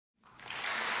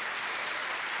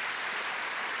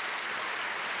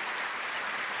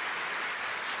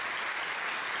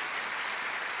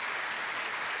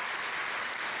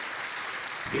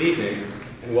Good evening,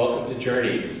 and welcome to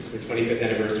Journeys, the 25th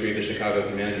anniversary of the Chicago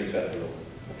Humanities Festival.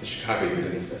 The Chicago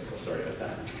Humanities Festival, sorry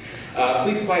about that.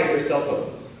 Please quiet your cell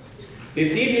phones.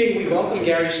 This evening, we welcome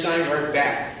Gary Shteyngart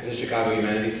back to the Chicago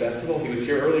Humanities Festival. He was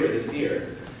here earlier this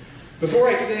year. Before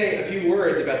I say a few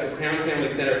words about the Crown Family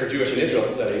Center for Jewish and Israel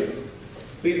Studies,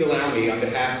 please allow me, on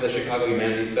behalf of the Chicago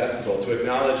Humanities Festival, to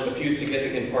acknowledge a few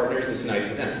significant partners in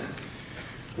tonight's event.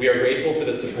 We are grateful for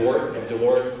the support of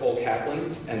Dolores Cole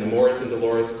Kaplan and the Morris and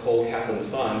Dolores Cole Kaplan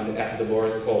Fund at the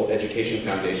Dolores Cole Education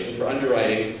Foundation for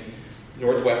underwriting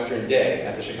Northwestern Day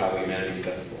at the Chicago Humanities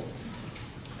Festival.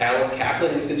 Alice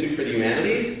Kaplan Institute for the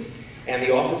Humanities and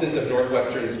the offices of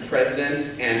Northwestern's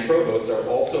president and provost are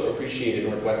also appreciated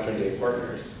Northwestern Day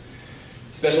partners.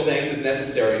 Special thanks is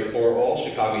necessary for all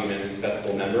Chicago Humanities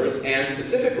Festival members, and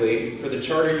specifically for the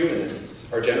charter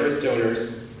humanists, our generous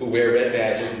donors who wear red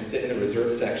badges and sit in the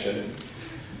reserve section.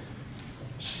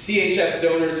 CHF's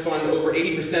donors fund over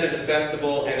 80% of the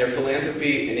festival, and their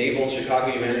philanthropy enables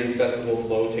Chicago Humanities Festival's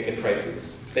low ticket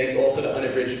prices. Thanks also to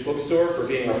Unabridged Bookstore for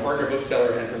being our partner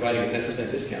bookseller and providing a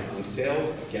 10% discount on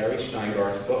sales of Gary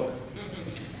Shteyngart's book.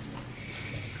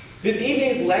 This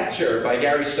evening's lecture by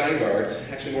Gary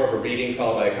Shteyngart, actually more of a reading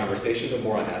followed by a conversation, but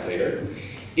more on that later,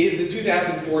 is the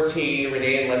 2014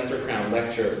 Renee and Lester Crown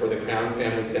Lecture for the Crown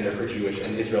Family Center for Jewish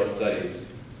and Israel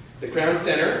Studies. The Crown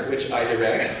Center, which I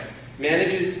direct,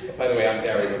 manages, by the way, I'm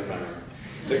Gary Woodfiner.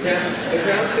 The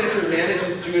Crown Center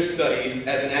manages Jewish studies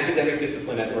as an academic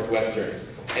discipline at Northwestern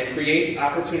and creates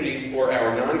opportunities for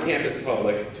our non-campus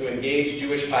public to engage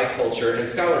Jewish high culture and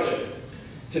scholarship.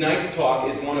 Tonight's talk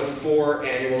is one of 4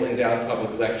 annual endowed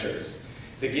public lectures.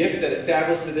 The gift that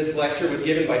established this lecture was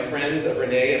given by friends of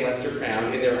Renee and Lester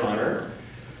Crown in their honor.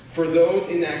 For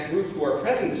those in that group who are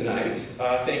present tonight,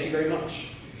 thank you very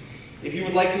much. If you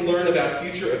would like to learn about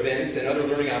future events and other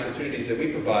learning opportunities that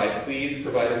we provide, please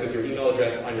provide us with your email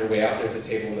address on your way out. There's a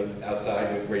table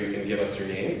outside where you can give us your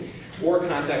name, or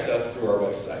contact us through our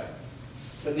website.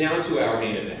 But now to our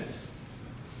main event.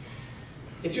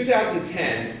 In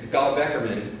 2010, Gal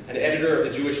Beckerman, an editor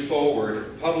of the Jewish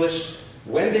Forward, published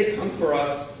When They Come For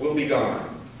Us, We'll Be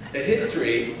Gone, a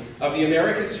history of the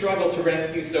American struggle to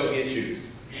rescue Soviet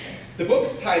Jews. The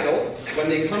book's title, When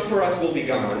They Come For Us, We'll Be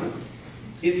Gone,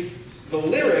 is the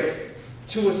lyric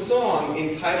to a song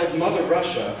entitled Mother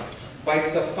Russia by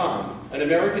Safam, an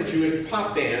American Jewish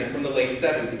pop band from the late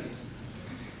 70s.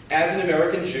 As an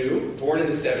American Jew, born in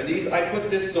the 70s, I put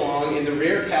this song in the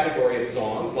rare category of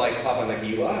songs like Hava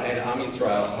Nagila and Am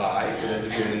Yisrael Chai, for those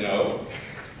of you who know,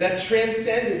 that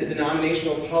transcended the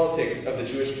denominational politics of the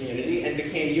Jewish community and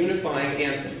became unifying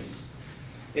anthems.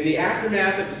 In the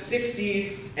aftermath of the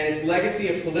 60s and its legacy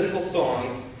of political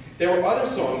songs, there were other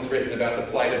songs written about the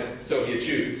plight of Soviet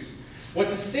Jews. What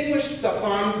distinguished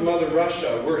Safam's Mother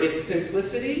Russia were its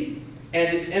simplicity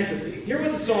and its empathy. Here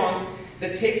was a song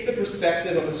that takes the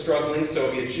perspective of a struggling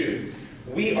Soviet Jew.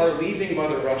 We are leaving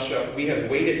Mother Russia. We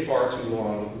have waited far too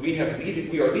long. We are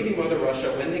leaving Mother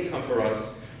Russia. When they come for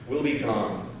us, we'll be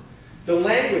gone. The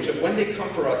language of When They Come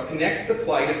For Us connects the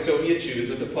plight of Soviet Jews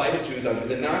with the plight of Jews under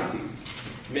the Nazis,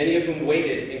 many of whom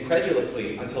waited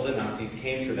incredulously until the Nazis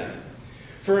came for them.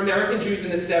 For American Jews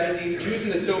in the 70s, Jews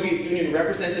in the Soviet Union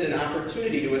represented an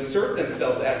opportunity to assert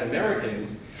themselves as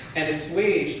Americans and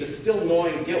assuage the still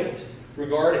gnawing guilt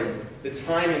regarding the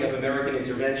timing of American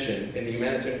intervention in the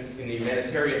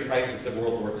humanitarian crisis of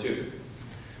World War II.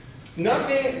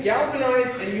 Nothing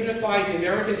galvanized and unified the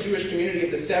American Jewish community of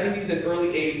the 70s and early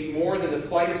 80s more than the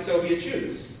plight of Soviet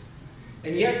Jews.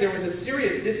 And yet there was a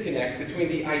serious disconnect between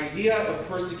the idea of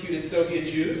persecuted Soviet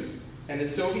Jews and the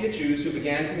Soviet Jews who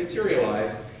began to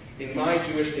materialize in my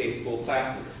Jewish day school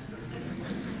classes.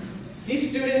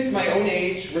 These students, my own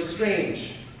age, were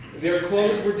strange. Their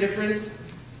clothes were different,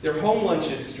 their home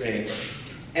lunches strange,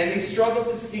 and they struggled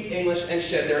to speak English and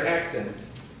shed their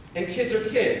accents. And kids are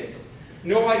kids.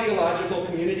 No ideological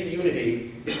community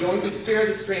unity is going to spare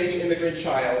the strange immigrant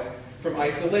child from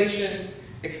isolation,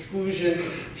 exclusion,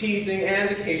 teasing, and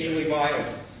occasionally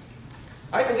violence.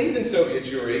 I believed in Soviet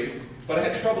Jewry, but I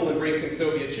had trouble embracing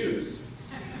Soviet Jews.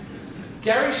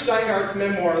 Gary Shteyngart's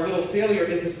memoir, Little Failure,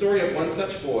 is the story of one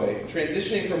such boy,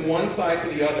 transitioning from one side to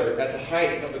the other at the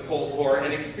height of the Cold War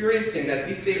and experiencing that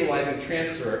destabilizing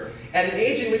transfer at an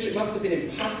age in which it must have been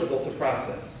impossible to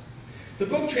process. The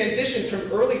book transitions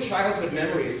from early childhood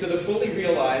memories to the fully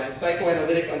realized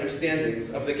psychoanalytic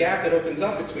understandings of the gap that opens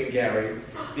up between Gary,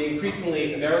 the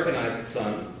increasingly Americanized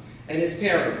son, and his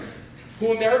parents,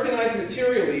 who Americanized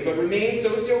materially but remain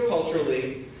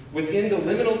socioculturally within the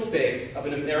liminal space of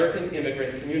an American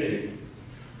immigrant community.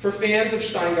 For fans of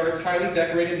Shteyngart's highly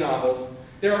decorated novels,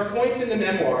 There are points in the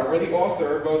memoir where the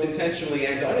author, both intentionally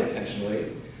and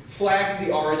unintentionally, flags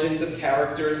the origins of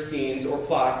characters, scenes, or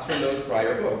plots from those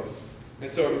prior books.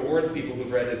 And so it rewards people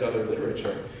who've read his other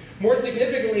literature. More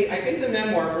significantly, I think the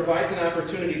memoir provides an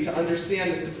opportunity to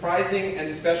understand the surprising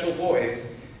and special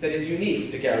voice that is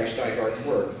unique to Gary Shteyngart's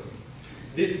works.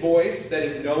 This voice that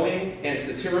is knowing and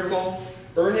satirical,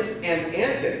 earnest and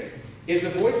antic, is a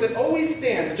voice that always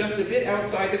stands just a bit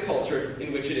outside the culture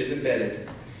in which it is embedded.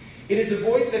 It is a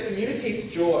voice that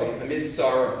communicates joy amid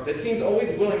sorrow, that seems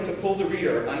always willing to pull the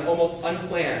reader on almost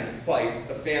unplanned flights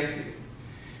of fancy.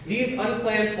 These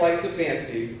unplanned flights of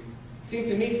fancy seem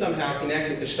to me somehow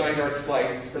connected to Shteyngart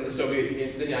flights from the Soviet Union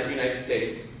to the United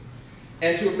States,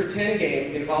 and to a pretend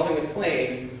game involving a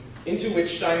plane into which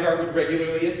Shteyngart would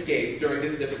regularly escape during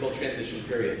this difficult transition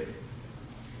period.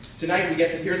 Tonight we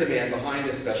get to hear the man behind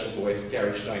this special voice,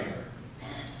 Gary Shteyngart.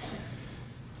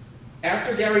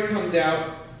 After Gary comes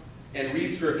out and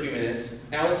reads for a few minutes,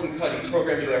 Allison Cuddy,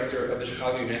 program director of the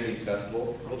Chicago Humanities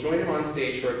Festival, will join him on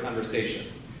stage for a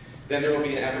conversation. Then there will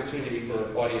be an opportunity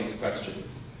for audience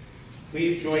questions.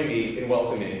 Please join me in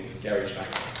welcoming Gary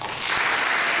Shteyngart.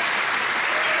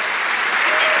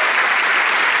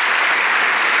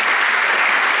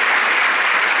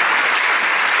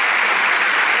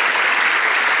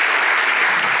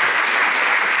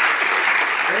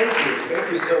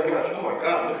 Thank you so much. Oh my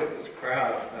God, look at this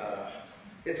crowd.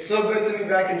 It's so good to be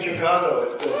back in Chicago.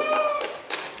 It's been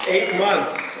 8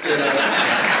 months. You know.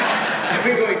 I've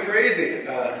been going crazy.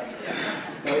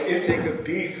 My intake of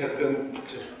beef has been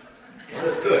just not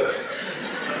as good.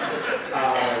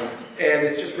 And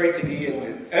it's just great to be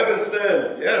in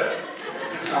Evanston. Yes.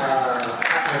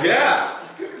 Yeah.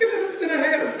 Give Evanston a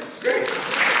hand. It's great.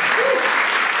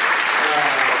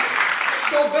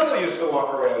 Saul Bellow used to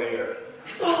walk around here.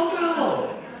 Saul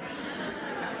Bellow.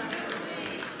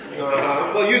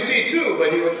 Well, you see too,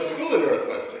 but he went to school in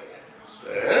Northwestern.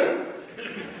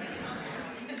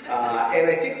 And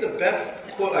I think the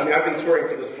best quote, I mean, I've been touring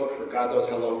for this book for God knows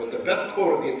how long, but the best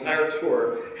quote of the entire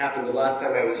tour happened the last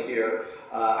time I was here.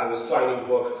 I was signing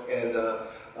books, and a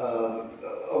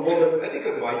woman, I think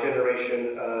of my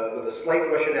generation, with a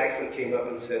slight Russian accent came up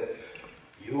and said,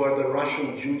 "You are the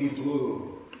Russian Judy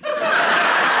Blume."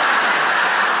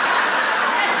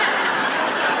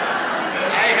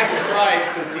 Cried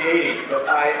since the 80s, but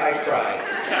I cried.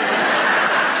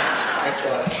 I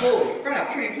thought, holy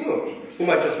crap, Judy Blume, whom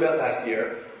I just met last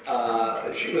year,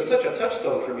 she was such a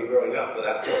touchstone for me growing up.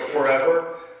 That book,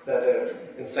 Forever, that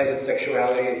incited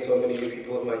sexuality in so many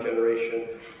people of my generation,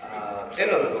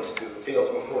 and other books too, Tales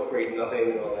from Fourth Grade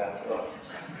Nothing and all that.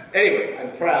 Anyway,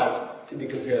 I'm proud to be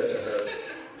compared to her.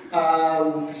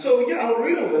 So yeah, I'll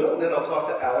read a little, and then I'll talk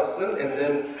to Allison, and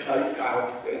then I'll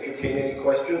entertain any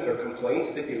questions or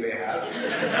complaints that you may have.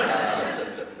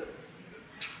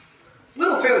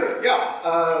 Little Failure, yeah.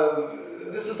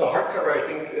 This is the hardcover. I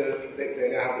think they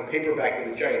now have the paperback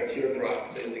with a giant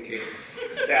teardrop to indicate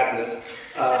sadness.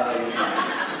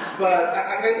 But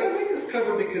I like this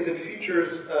cover because it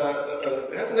features,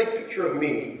 it has a nice picture of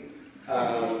me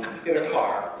in a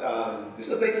car. This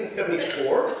is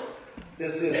 1974.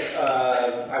 This is,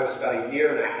 I was about a year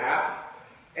and a half,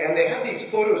 and they had these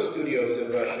photo studios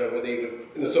in Russia, where they would,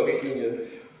 in the Soviet Union,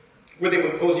 where they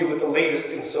would pose you with the latest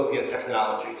in Soviet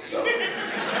technology. So,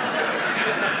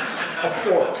 a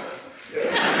fork. Yeah.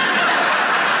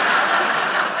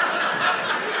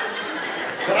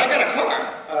 But I got a car,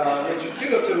 which, you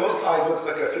know, to most eyes looks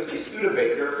like a 50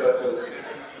 Studebaker, but was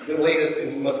the latest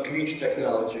in Moskvich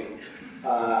technology.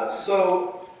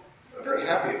 So, I'm very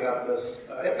happy about this.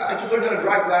 I just learned how to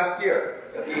drive last year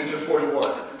at the age of 41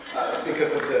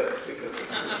 because of this, because of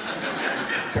the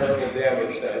terrible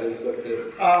damage that it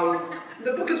inflicted.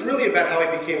 The book is really about how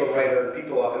I became a writer, and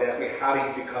people often ask me, how do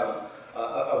you become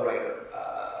a writer?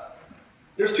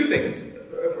 There's two things.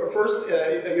 First,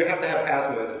 you have to have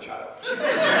asthma as a child.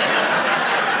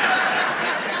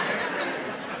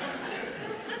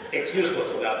 It's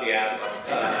useless without the asthma.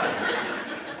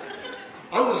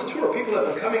 On this tour, people have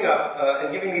been coming up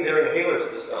and giving me their inhalers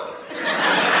to sign.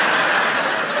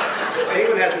 So if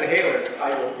anyone has inhalers,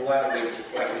 I will gladly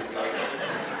sign them.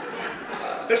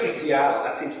 Especially Seattle,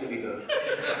 that seems to be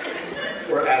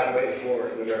where asthma is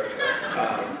born in America.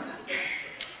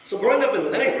 So growing up in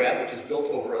Leningrad, which is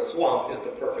built over a swamp, is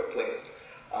the perfect place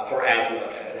for asthma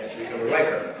and to become a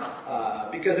writer.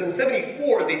 Because in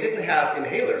 '74, they didn't have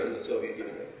inhalers in the Soviet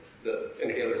Union, the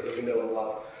inhalers that we know and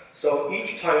love. So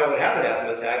each time I would have an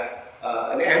asthma attack,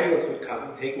 an ambulance would come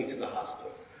and take me to the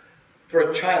hospital.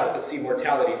 For a child to see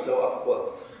mortality so up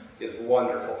close is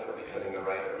wonderful for becoming a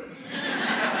writer.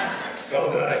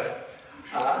 So good.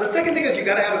 The second thing is you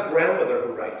got to have a grandmother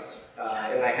who writes.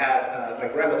 And I had, my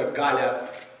grandmother Ganya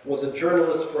was a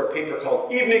journalist for a paper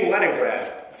called Evening Leningrad,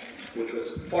 which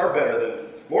was far better than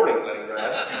Morning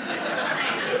Leningrad.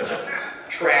 It was a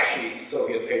trashy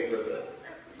Soviet paper, the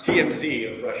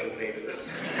TMZ of Russian papers.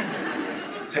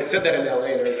 I said that in LA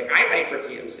and they were like, I write for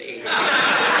TMZ.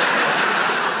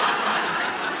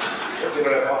 We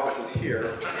don't have offices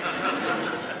here.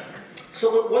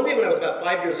 So one day when I was about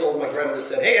 5 years old, my grandmother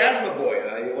said, hey, asthma boy,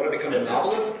 you want to become a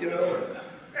novelist, you know?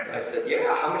 And I said,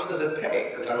 yeah, how much does it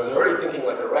pay? Because I was already thinking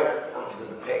like a writer, how much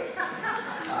does it pay?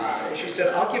 And she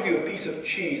said, I'll give you a piece of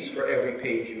cheese for every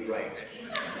page you write.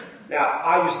 Now,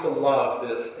 I used to love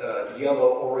this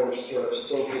yellow-orange sort of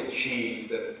Soviet cheese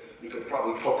that you could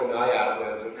probably poke an eye out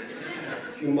with.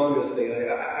 Humongous thing.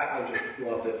 I just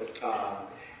loved it.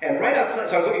 And right outside,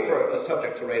 so I was looking for a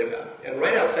subject to write about. And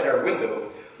right outside our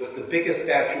window was the biggest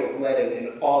statue of Lenin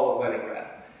in all of Leningrad.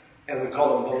 And we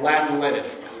called him the Latin Lenin.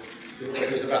 It looked like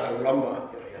he was about to rumba.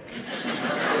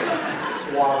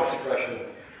 Suave expression.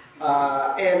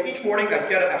 And each morning I'd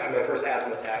get up after my first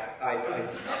asthma attack. I'd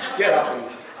get up and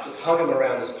just hug him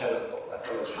around his pedestal. That's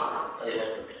how much I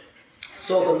loved him.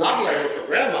 So the novel I wrote for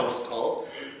Grandma was called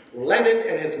Lenin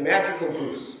and His Magical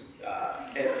Goose.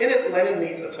 And in it, Lenin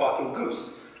meets a talking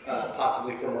goose,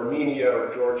 possibly from Armenia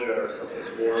or Georgia or someplace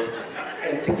warm.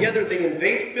 And together they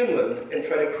invade Finland and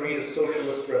try to create a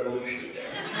socialist revolution.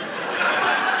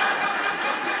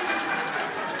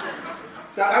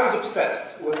 Now, I was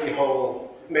obsessed with the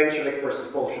whole Menshevik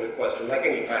versus Bolshevik question, like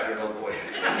any 5-year-old boy.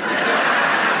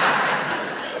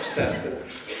 Obsessed.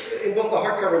 In both the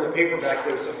hardcover and the paperback,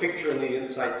 there's a picture in the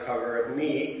inside cover of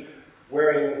me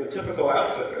wearing the typical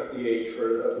outfit of the age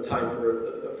of the time for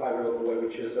a 5-year-old boy,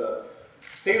 which is a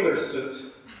sailor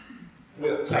suit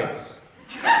with tights.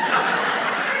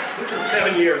 This is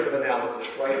 7 years of analysis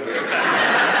right here.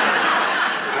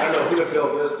 I don't know who to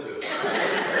build this to.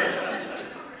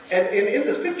 And in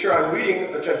this picture, I'm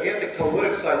reading a gigantic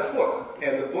Talmudic-sized book,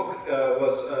 and the book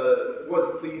was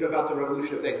about the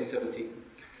revolution of 1917.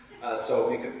 So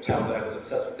you could tell that I was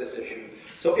obsessed with this issue.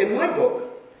 So in my book,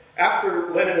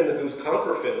 after Lenin and the Goose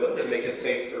conquer Finland and make it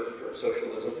safe for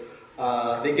socialism,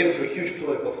 they get into a huge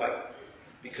political fight.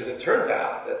 Because it turns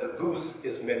out that the goose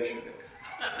is Menshevik.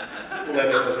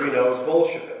 Lenin, as we know, is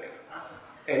Bolshevik.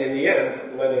 And in the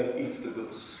end, Lenin eats the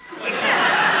goose.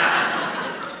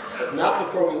 But not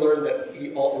before we learn that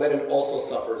Lenin also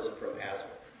suffers from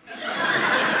asthma.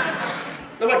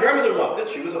 Now, my grandmother loved it.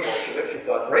 She was a Bolshevik. She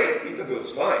thought, great, eat the goose,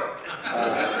 fine.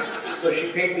 So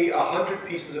she paid me 100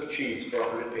 pieces of cheese for a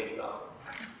 100-page novel.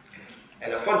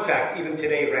 And a fun fact, even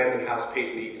today, Random House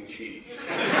pays me in cheese.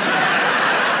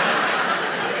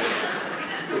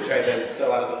 Which I then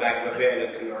sell out of the back of a van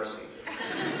at Canarsie.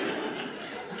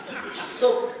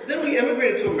 So then we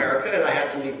immigrated to America, and I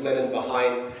had to leave Lenin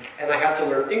behind, and I had to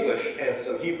learn English and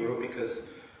some Hebrew because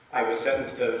I was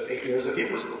sentenced to 8 years of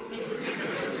Hebrew school.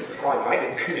 Crime I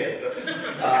didn't commit, but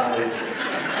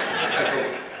I think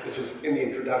this was in the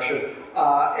introduction.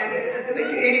 And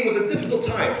 1980 was a difficult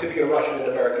time to be a Russian in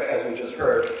America, as we just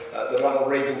heard. The Ronald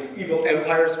Reagan's Evil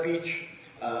Empire speech,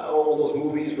 all those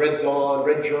movies, Red Dawn,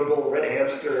 Red Gerbil, Red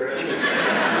Hamster, it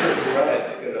was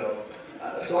red, you know.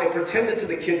 So I pretended to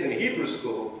the kids in Hebrew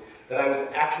school that I was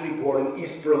actually born in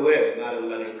East Berlin, not in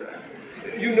Leningrad.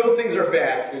 You know things are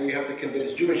bad when you have to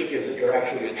convince Jewish kids that you're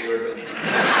actually a German.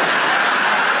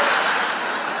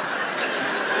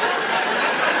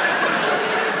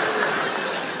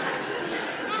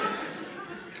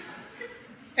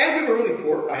 And we were really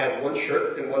poor. I had one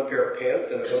shirt and one pair of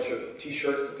pants and a bunch of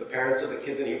t-shirts that the parents of the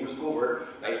kids in Hebrew school were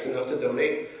nice enough to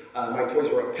donate. My toys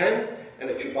were a pen and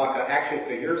a Chewbacca action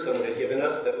figure someone had given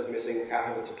us that was missing half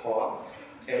of its paw.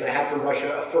 And I had from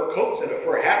Russia a fur coat and a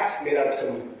fur hat made out of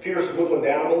some fierce woodland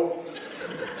animal.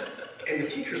 And the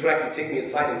teachers would actually take me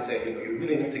aside and say, you know, you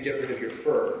really need to get rid of your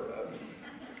fur.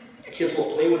 Kids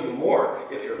will play with you more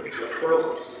if you're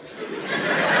furless.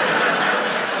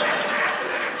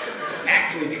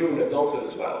 Actually true in adulthood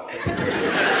as well.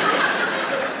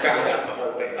 Found out the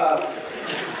hard way.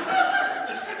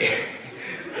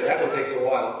 That one takes a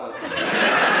while.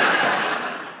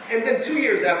 And then 2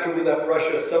 years after we left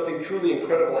Russia, something truly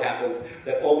incredible happened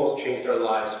that almost changed our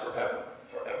lives forever.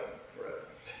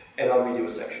 And I'll read you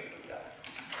a section of that.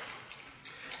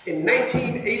 In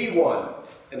 1981,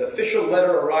 an official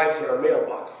letter arrives in our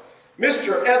mailbox.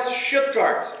 Mr. S.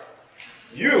 Shteyngart,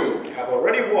 you have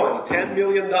already won $10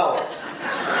 million.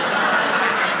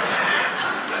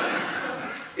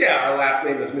 Yeah, our last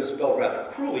name is misspelled rather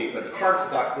cruelly, but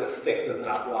cardstock this thick does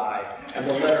not lie. And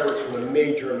the letter is from a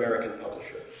major American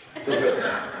publisher,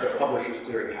 the Publishers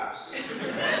Clearinghouse.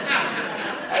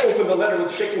 I open the letter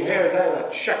with shaking hands and a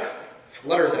check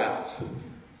flutters out.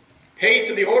 Paid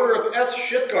to the order of S.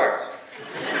 Shteyngart.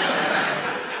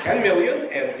 10 million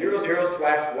and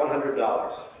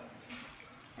 00/$100.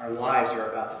 Our lives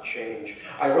are about to change.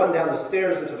 I run down the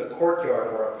stairs into the courtyard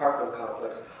of our apartment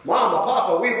complex. Mama,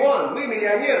 Papa, we won. We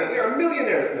millionaires. We are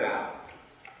millionaires now.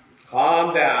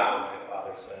 Calm down, my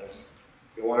father says.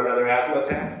 You want another asthma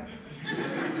attack?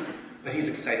 But he's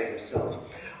excited himself.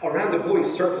 Around the glowing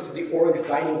surface of the orange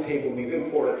dining table we've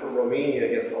imported from Romania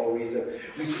against all reason,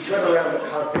 we spread around the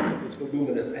contents of this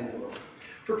voluminous envelope.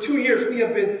 For 2 years, we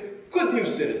have been good new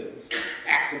citizens,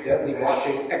 accidentally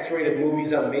watching X-rated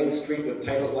movies on Main Street with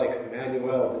titles like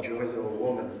Emmanuel, The Joys of a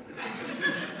Woman.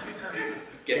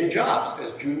 Getting jobs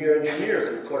as junior engineers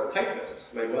and clerk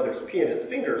typists. My mother's pianist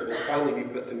fingers will finally be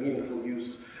put to meaningful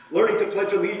use. Learning to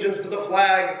pledge allegiance to the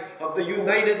flag of the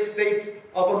United States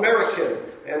of America,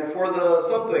 and for the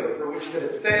something for which that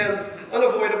it stands,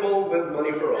 unavoidable with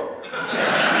money for all.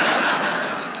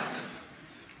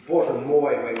 Боже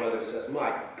мой, my mother says,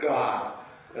 my God,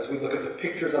 as we look at the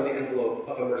pictures on the envelope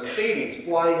of a Mercedes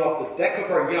flying off the deck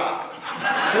of our yacht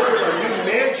toward our new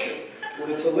mansion with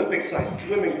its Olympic-sized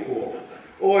swimming pool.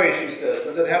 Oi, she says,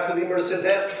 does it have to be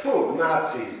Mercedes? Pooh,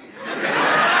 Nazis.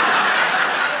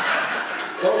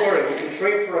 Don't worry, we can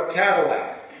trade for a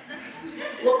Cadillac.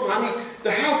 Look, Mommy,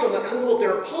 the house on the envelope,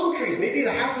 there are palm trees. Maybe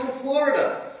the house is in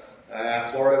Florida.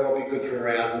 Florida won't be good for your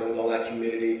asthma with all that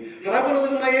humidity. But I want to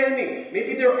live in Miami.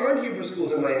 Maybe there aren't Hebrew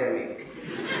schools in Miami.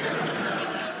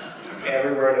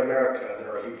 Everywhere in America,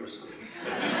 there are Hebrew schools.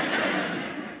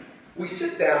 We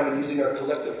sit down and using our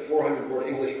collective 400-word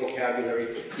English vocabulary,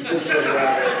 begin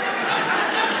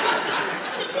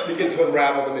to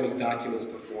unravel the many documents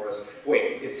before us.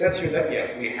 Wait, it says here that, yes,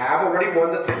 we have already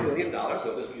won the $10 million,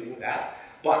 no disputing that,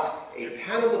 but a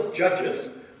panel of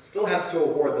judges still has to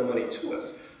award the money to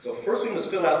us. So first we must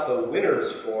fill out the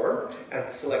winner's form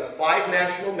and select 5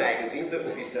 national magazines that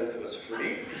will be sent to us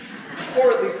free,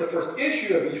 or at least the first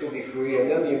issue of each will be free, and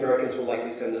then the Americans will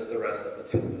likely send us the rest of the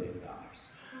 $10 million.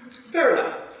 Fair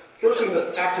enough. First we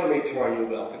must acclimate to our new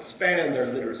wealth, expand their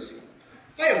literacy.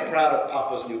 I am proud of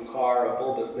Papa's new car, a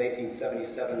bulbous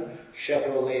 1977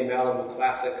 Chevrolet Malibu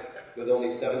Classic with only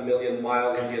 7 million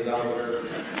miles in the odometer,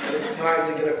 and it's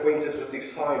time to get acquainted with the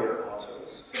finer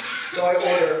autos. So I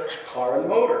order car and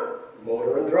motor,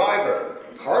 motor and driver,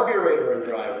 carburetor and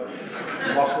driver,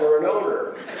 muffler and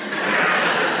owner.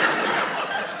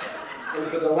 And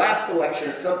for the last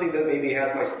selection, something that maybe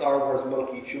has my Star Wars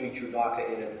monkey Chewie Chewbacca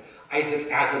in it, Isaac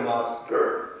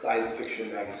Asimov's science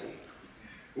fiction magazine.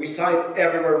 We sign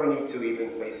everywhere we need to,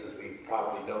 even places we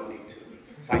probably don't need to.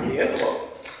 Sign the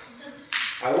envelope.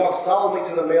 I walk solemnly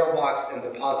to the mailbox and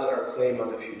deposit our claim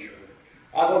on the future.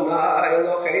 Adonai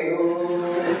Eloheinu.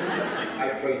 I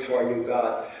pray to our new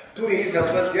God. Please help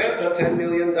us get the $10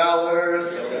 million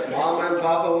so that Mama and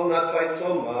Papa will not fight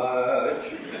so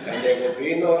much, and there will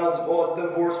be no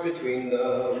divorce between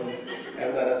them.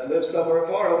 And let us live somewhere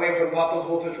far away from Papa's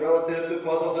wolfish relatives who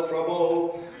cause all the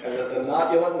trouble. And let them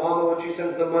not yell at Mama when she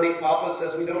sends the money Papa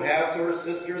says we don't have to her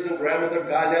sisters and grandmother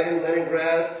Galia in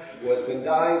Leningrad, who has been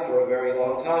dying for a very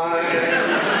long time.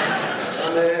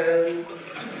 Amen.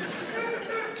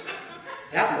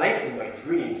 That night in my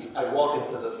dreams, I walk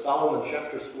into the Solomon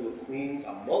Schechter School of Queens,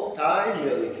 a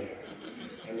multi-millionaire.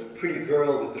 And the pretty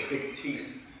girl with the big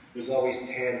teeth, who's always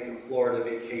tanned from Florida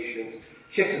vacations,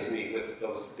 kisses me with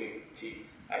those big teeth.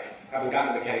 I haven't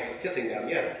gotten the mechanics of kissing down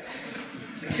yet.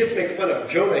 The kids make fun of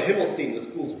Jonah Himmelstein, the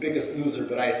school's biggest loser,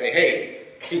 but I say, hey,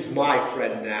 he's my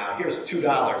friend now. Here's $2.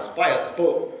 Buy us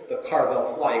both the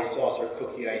Carvel Flying Saucer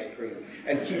cookie ice cream.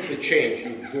 And keep the change,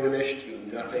 you burnished, you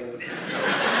nothing.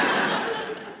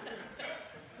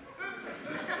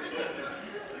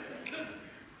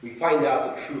 We find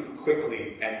out the truth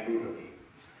quickly and brutally.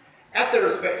 At their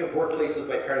respective workplaces,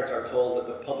 my parents are told that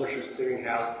the Publishers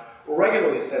Clearinghouse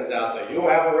regularly sends out the "you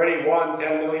have already won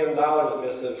 $10 million"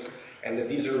 missive, and that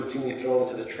these are routinely thrown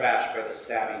into the trash by the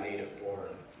savvy native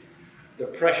born.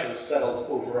 Depression settles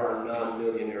over our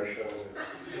non-millionaire shoulders.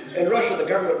 In Russia, the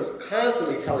government was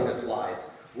constantly telling us lies.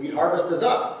 Wheat harvest is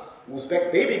up.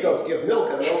 Uzbek baby goats give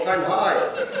milk at an all-time high.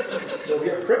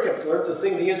 Soviet crickets learned to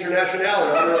sing the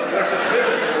Internationale under a breakfast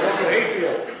visit to the local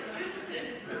hayfield.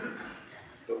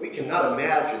 But we cannot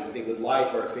imagine that they would lie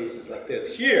to our faces like this.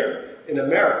 Here, in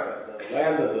America, the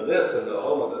land of the this and the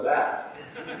home of the that.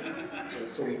 And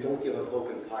so we don't give up hope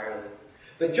entirely.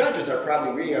 The judges are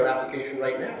probably reading our application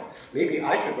right now. Maybe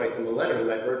I should write them a letter in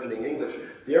my burgeoning English.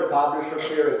 Dear publisher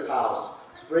Clearinghouse,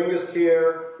 spring is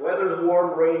here, weather is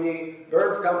warm, rainy,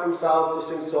 birds come from south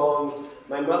to sing songs.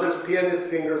 My mother's pianist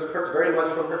fingers hurt very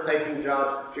much from her typing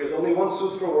job. She has only one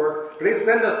suit for work. Please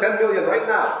send us 10 million right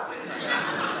now.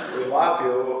 We love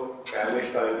you, Gary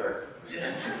Shteyngart.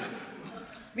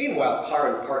 Meanwhile,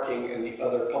 Car and Parking and the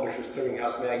other Publishers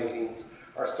Clearinghouse magazines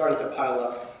are starting to pile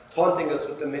up, taunting us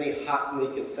with the many hot,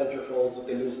 naked centerfolds of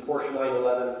the new Porsche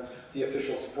 911, the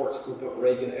official sports scoop of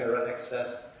Reagan-era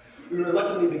excess. We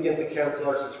reluctantly begin to cancel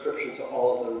our subscription to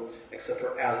all of them, except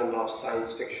for Asimov's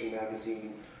science fiction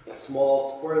magazine, a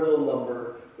small, square little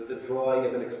number with a drawing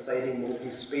of an exciting, moving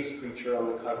space creature on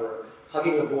the cover,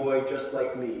 hugging a boy just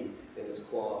like me in its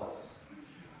claws.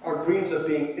 Our dreams of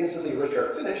being instantly rich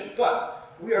are finished,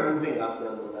 but we are moving up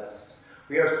nonetheless.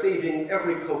 We are saving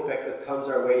every kopeck that comes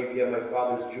our way via my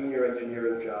father's junior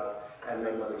engineering job and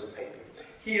my mother's typing.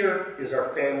 Here is our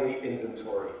family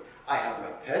inventory. I have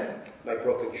my pen, my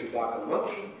broken Chewbacca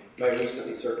monkey, my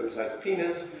recently circumcised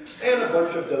penis, and a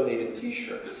bunch of donated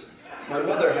t-shirts. My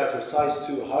mother has her size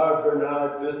 2 Hard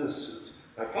Bernard business suit.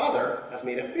 My father has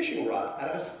made a fishing rod out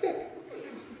of a stick.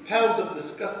 Pounds of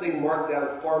disgusting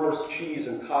marked-down farmer's cheese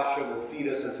and kasha will feed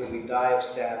us until we die of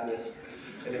sadness.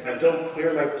 And if I don't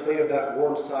clear my plate of that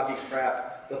warm, soggy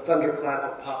crap, the thunderclap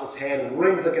of Papa's hand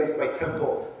rings against my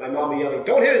temple, my mama yelling,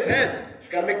 "Don't hit his head!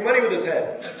 She's got to make money with his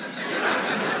head."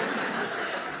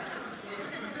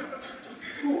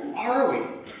 Who are we?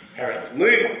 Parents,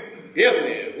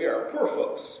 bienvenue. We are poor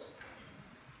folks.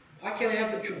 Why can't I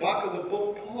have the Chewbacca with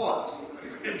both paws?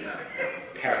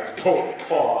 Parents, both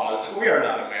paws. We are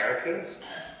not Americans.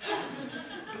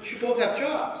 But you both have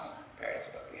jobs. Parents,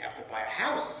 but we have to buy a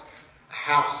house. A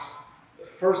house. The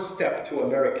first step to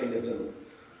Americanism.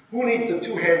 Who needs the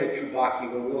two-handed Chewbacca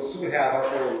when we'll soon have our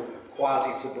own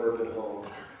quasi-suburban home?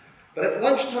 But at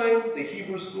lunchtime, the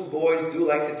Hebrew school boys do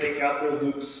like to take out their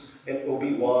Lukes and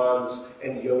Obi-Wans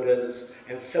and Yodas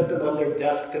and set them on their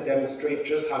desk to demonstrate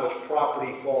just how much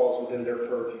property falls within their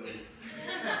purview.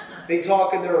 They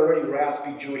talk in their already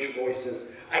raspy Jewish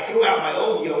voices. I threw out my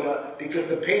old Yoda because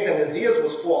the paint on his ears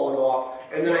was falling off,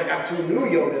 and then I got 2 new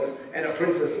Yodas and a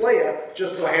Princess Leia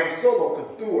just so Han Solo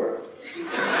could do her.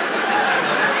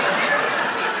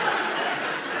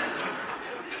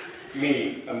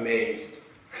 Me, amazed.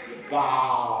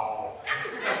 Wow.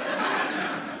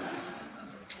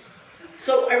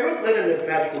 So I wrote Lenin as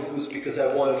Magical Goose because I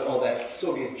wanted all that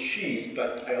Soviet cheese,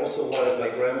 but I also wanted my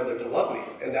grandmother to love me,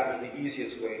 and that was the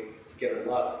easiest way to get her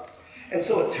love. And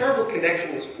so a terrible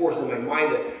connection was forged in my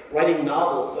mind that writing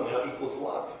novels somehow equals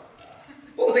love.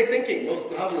 What was I thinking?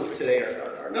 Most novelists today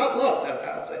are not loved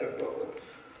outside of Brooklyn.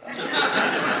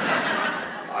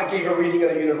 I gave a reading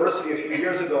at a university a few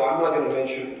years ago. I'm not going to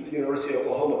mention the University of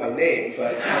Oklahoma by name,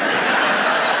 but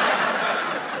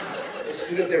a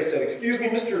student there said, "Excuse me,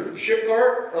 Mr.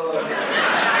 Shteyngart,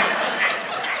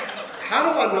 how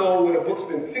do I know when a book's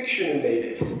been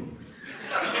fictionated?"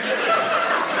 I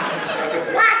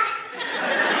said, "What?"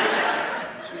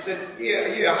 She said,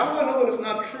 yeah, how do I know when it's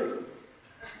not true?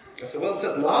 I said, "Well, it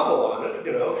says novel on it,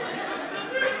 you know."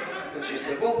 And she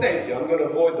said, "Well, thank you. I'm going to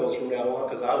avoid those from now on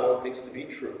because I want things to be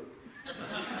true."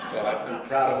 So I've been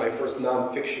proud of my first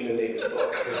non-fictionated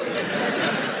book.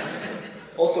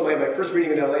 Also, my first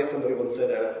reading in LA, somebody once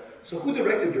said, "So who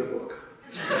directed your book?"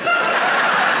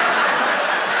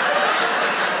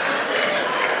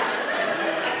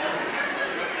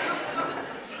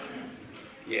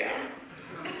 Yeah.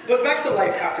 But back to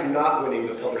life after not winning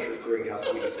the Publishers Clearinghouse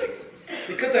sweepstakes.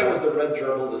 Because I was the red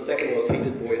gerbil, the second most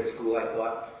hated boy at school, I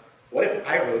thought, what if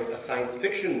I wrote a science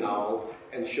fiction novel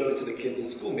and showed it to the kids in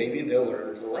school? Maybe they'll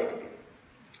learn to like me.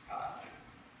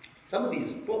 Some of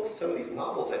these books, some of these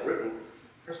novels I've written,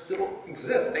 still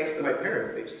exist thanks to my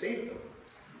parents. They've saved them.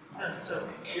 So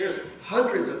here's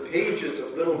hundreds of pages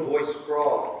of little boy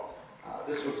scrawl.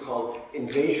 This one's called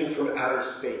Invasion from Outer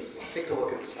Space. Let's take a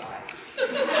look inside.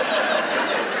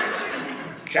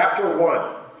 Chapter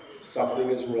 1, Something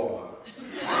is Wrong.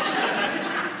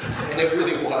 And it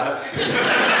really was.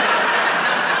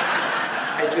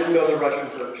 I didn't know the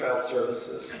Russians were child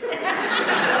services.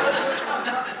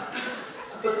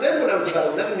 But then when I was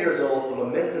about 11 years old, a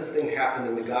momentous thing happened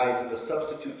in the guise of a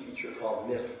substitute teacher called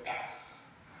Miss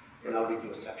S. And I'll read you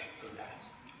a section from that.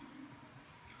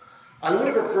 On one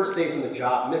of her first days on the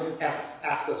job, Miss S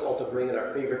asked us all to bring in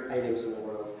our favorite items in the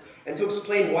world and to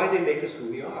explain why they make us who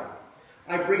we are.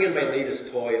 I bring in my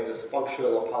latest toy, a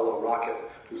dysfunctional Apollo rocket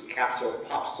whose capsule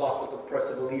pops off with the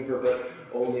press of a lever, but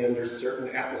only under certain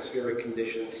atmospheric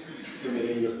conditions.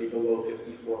 Humidity must be below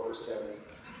 54%.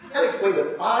 And explain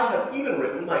that I have even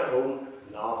written my own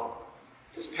novel.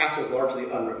 This passes largely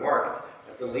unremarked,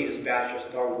 as the latest batch of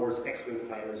Star Wars X-Wing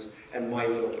fighters and My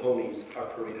Little Ponies are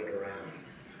paraded around.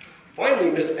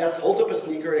 Finally, Miss S holds up a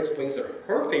sneaker and explains that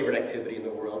her favorite activity in the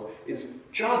world is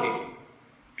jogging.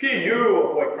 P.U.,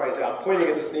 a boy cries out, pointing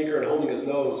at the sneaker and holding his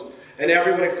nose. And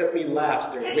everyone except me laughs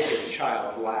their wicked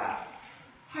child laugh.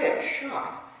 I am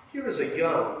shocked. Here is a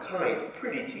young, kind,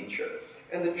 pretty teacher,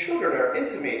 and the children are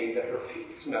intimating that her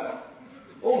feet smell.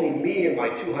 Only me and my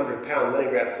 200-pound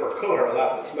Leningrad fur coat are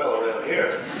allowed to smell around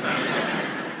here.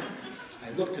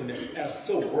 I look to Miss S,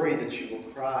 so worried that she will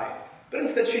cry, but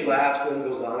instead she laughs and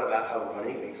goes on about how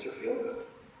running makes her feel good.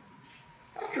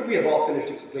 After we have all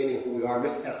finished explaining who we are,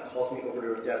 Miss S calls me over to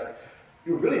her desk.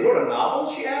 You really wrote a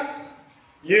novel, she asks.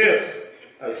 Yes,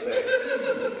 I say.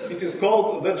 It is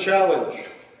called The Challenge.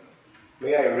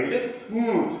 May I read it?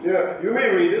 Yeah, you may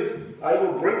read it. I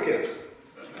will drink it.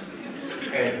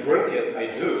 And drink it, I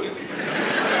do.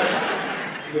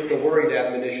 With the worried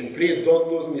admonition, please don't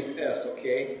lose Miss S,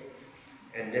 okay?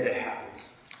 And then it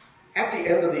happens. At the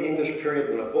end of the English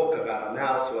period, when a book about a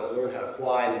mouse who has learned how to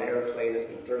fly in an airplane has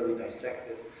been thoroughly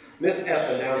dissected, Miss S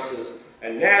announces,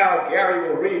 and now Gary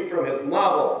will read from his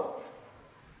novel.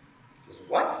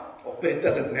 What? Oh, but it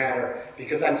doesn't matter,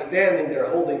 because I'm standing there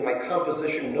holding my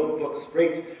composition notebook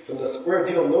straight from the Square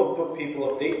Deal Notebook people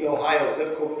of Dayton, Ohio,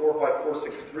 zip code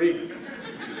 45463.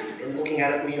 And looking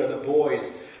at me are the boys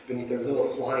beneath their little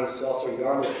flying saucer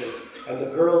yarmulkes, and the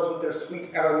girls with their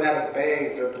sweet aromatic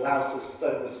bangs, their blouses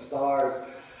studded with stars.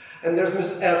 And there's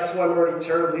Miss S, who I'm already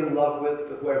terribly in love with,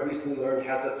 but who I recently learned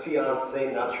has a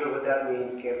fiancé, not sure what that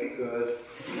means, can't be good.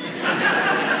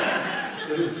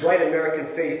 But whose bright American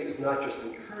face is not just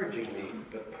encouraging me,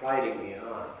 but priding me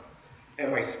on.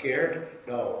 Am I scared?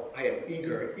 No, I am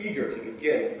eager to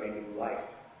begin my new life.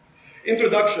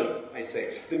 Introduction, I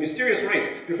say. The mysterious race.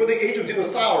 Before the age of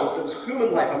dinosaurs, there was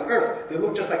human life on Earth. They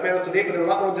looked just like man of today, but they were a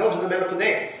lot more intelligent than man of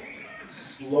today.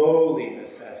 Slowly,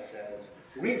 Miss S says.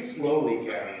 Read slowly,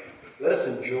 Gary. Let us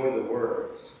enjoy the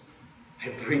words. I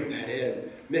breathe that in.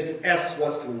 Miss S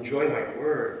wants to enjoy my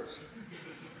words.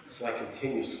 So I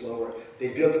continue slower. They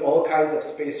built all kinds of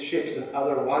spaceships and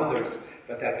other wonders,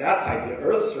 but at that time the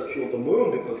Earth circled the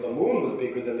moon because the moon was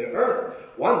bigger than the Earth.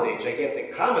 One day, a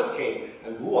gigantic comet came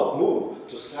and blew up moon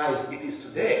to size it is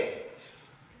today.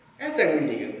 As I'm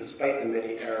reading it, despite the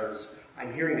many errors,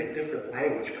 I'm hearing a different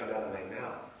language come out of my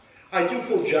mouth. I do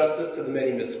full justice to the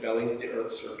many misspellings. The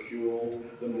Earth circled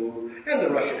the moon, and the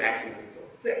Russian accent is still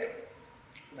thick.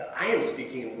 But I am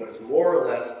speaking in what is more or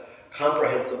less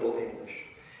comprehensible English.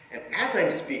 And as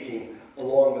I'm speaking,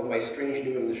 along with my strange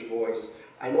New English voice,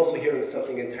 I'm also hearing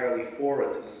something entirely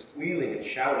foreign to the squealing and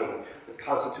shouting that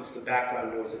constitutes the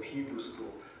background noise of Hebrew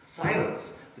school.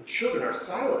 Silence. The children are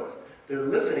silent. They're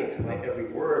listening to my every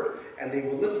word, and they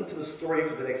will listen to the story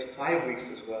for the next 5 weeks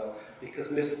as well,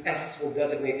 because Miss S will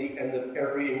designate the end of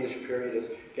every English period as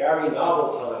Gary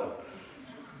novel time.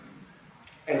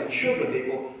 And the children, they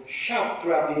will shout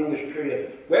throughout the English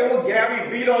period, when will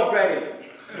Gary read already?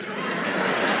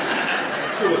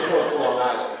 School is close to Long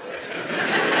Island.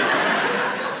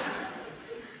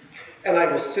 And I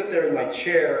will sit there in my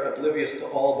chair, oblivious to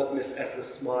all but Miss S.'s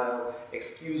smile,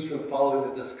 excused from following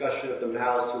the discussion of the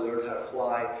mouse who learned how to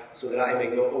fly, so that I may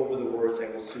go over the words I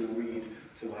will soon read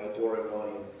to my adoring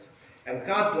audience. And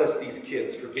God bless these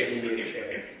kids for giving me a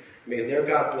chance. May their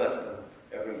God bless them,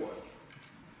 everyone.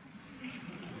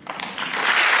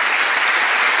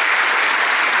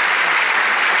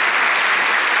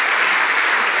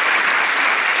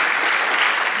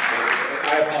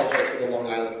 I apologize for the Long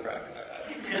Island crack.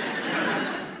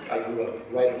 I grew up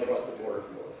right across the border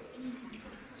from North.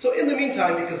 So in the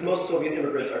meantime, because most Soviet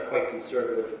immigrants are quite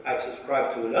conservative, I've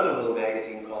subscribed to another little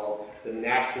magazine called the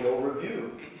National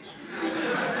Review.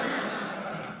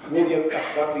 William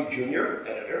F. Buckley Jr.,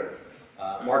 editor.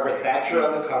 Margaret Thatcher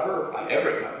on the cover, on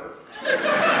every cover.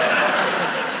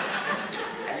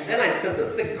 And then I sent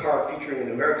a thick card featuring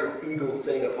an American eagle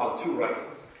sitting upon 2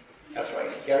 rifles. That's right,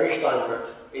 Gary Shteyngart,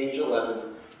 age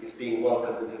 11, is being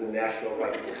welcomed into the National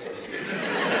Rifle Association.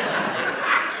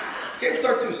 Can't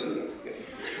start too soon.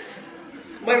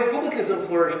 My republicanism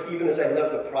flourished even as I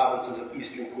left the provinces of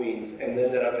eastern Queens and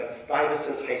ended up at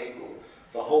Stuyvesant High School,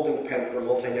 the holding pen for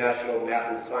multinational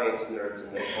math and science nerds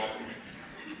in Manhattan.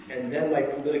 And then my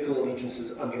political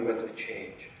allegiances underwent a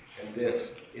change, and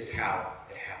this is how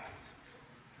it happened.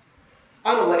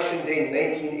 On election day in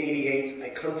 1988, I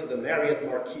come to the Marriott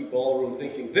Marquis Ballroom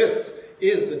thinking, this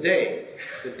is the day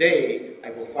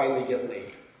I will finally get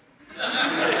laid.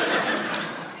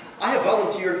 I have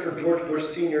volunteered for George Bush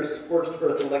Sr.'s scorched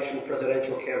earth election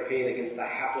presidential campaign against the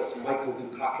hapless Michael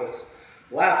Dukakis,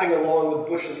 laughing along with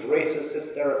Bush's racist,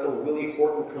 hysterical Willie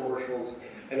Horton commercials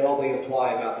and all they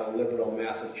imply about the liberal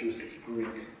Massachusetts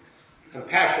Greek.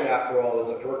 Compassion, after all, is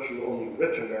a virtue only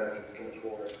rich Americans can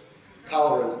afford.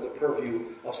 Tolerance, the purview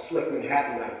of slick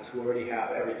Manhattanites who already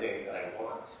have everything that I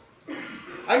want.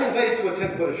 I'm invited to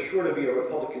attend what is sure to be a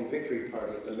Republican victory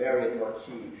party at the Marriott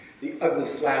Marquis, the ugly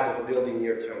slab of a building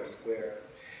near Times Square.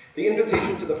 The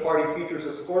invitation to the party features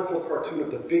a scornful cartoon of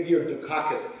the big-eared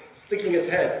Dukakis sticking his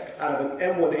head out of an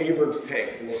M1 Abrams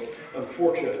tank, the most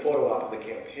unfortunate photo op of the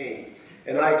campaign.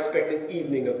 And I expect an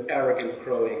evening of arrogant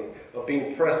crowing, of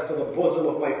being pressed to the bosom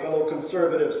of my fellow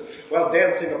conservatives while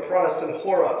dancing a Protestant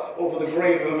hora over the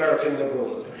grave of American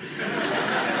liberalism.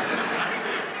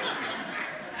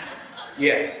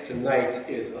 Yes, tonight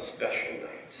is a special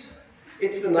night.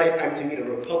 It's the night I'm to meet a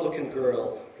Republican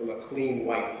girl from a clean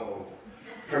white home.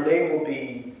 Her name will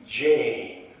be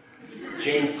Jane.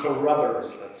 Jane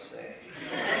Carruthers, let's say.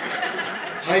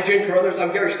 Hi, Jane Carruthers.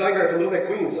 I'm Gary Shteyngart from Little Neck,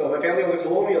 Queens. My family owns a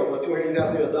Colonial with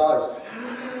 $280,000 US.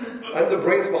 I'm the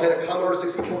brains behind a Commodore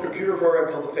 64 computer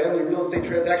program called the Family Real Estate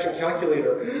Transaction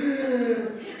Calculator.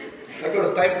 I go to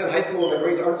Stuyvesant High School and my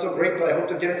grades aren't so great, but I hope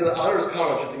to get into the Honors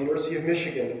College at the University of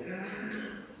Michigan.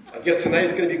 I guess tonight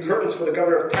is going to be curtains for the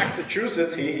governor of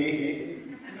Massachusetts.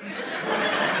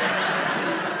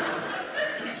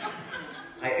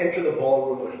 I enter the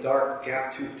ballroom a dark,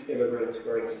 gap-toothed immigrant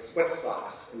wearing sweat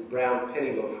socks and brown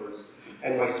penny loafers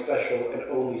and my special and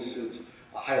only suit,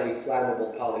 a highly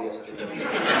flammable polyester.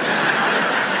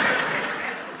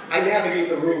 I navigate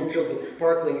the room filled with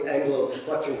sparkling Anglos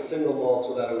clutching single malts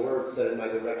without a word said in my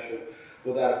direction,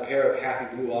 without a pair of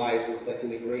happy blue eyes reflecting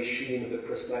the gray sheen of the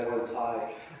crisp nylon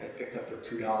tie I picked up for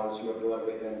 $2 from a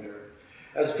Broadway vendor.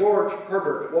 As George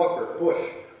Herbert Walker Bush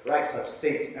racks up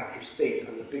state after state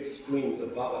on the big screens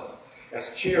above us,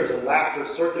 as cheers and laughter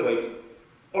circulate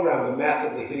around the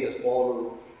massively hideous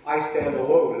ballroom, I stand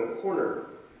alone in a corner,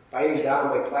 biting down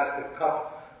my plastic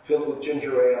cup filled with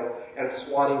ginger ale and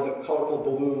swatting the colorful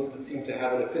balloons that seem to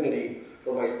have an affinity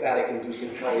for my static-inducing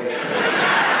polyester.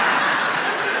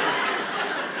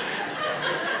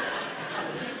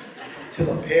 Till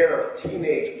a pair of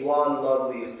teenage blonde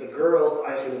lovelies, the girls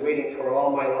I've been waiting for all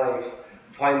my life,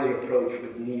 finally approach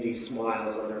with needy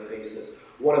smiles on their faces,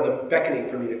 one of them beckoning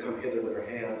for me to come hither with her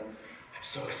hand. I'm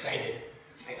so excited.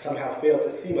 I somehow fail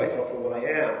to see myself for what I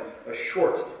am, a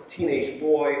short teenage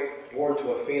boy born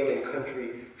to a failing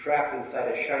country, trapped inside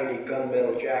a shiny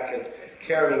gunmetal jacket,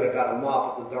 carrying about a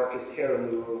mop of the darkest hair in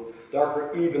the room,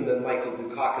 darker even than Michael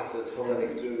Dukakis'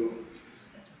 Hellenic dew.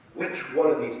 Which one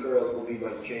of these girls will be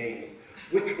my Jane?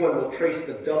 Which one will trace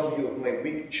the W of my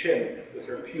weak chin with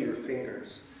her pewter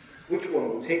fingers? Which one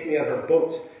will take me on her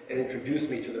boat and introduce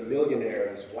me to the millionaire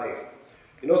and his wife?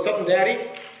 You know something, Daddy?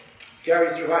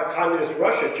 Gary survived communist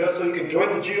Russia just so he could join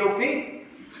the GOP.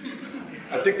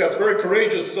 I think that's very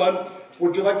courageous, son.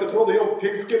 Would you like to throw the old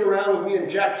pigskin around with me and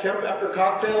Jack Kemp after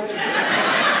cocktails?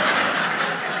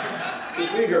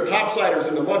 Just leave your topsiders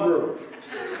in the mudroom.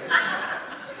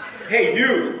 Hey,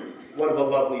 you, one of the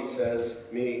lovelies says.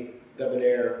 Me,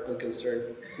 debonair,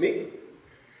 unconcerned. Me?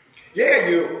 Yeah,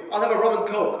 you. I'll have a rum and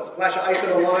coke, a splash of ice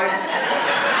and a lime.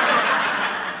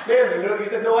 Ma'am, you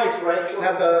said no ice, right? She'll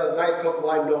have the Diet Coke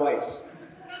lime, no ice.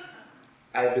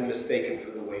 I have been mistaken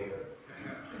for the waiter.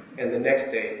 And the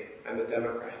next day, I'm a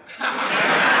Democrat. I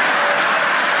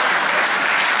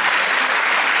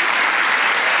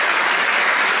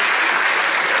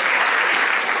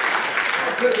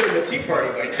could have been in the Tea Party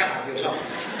by now, you know.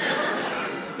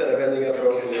 Instead of ending up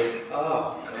overworked.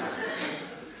 Oh, God.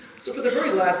 So for the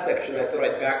very last section, I thought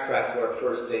I'd backtrack to our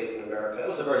first days in America. It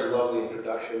was a very lovely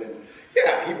introduction, and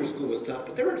yeah, Hebrew school was tough,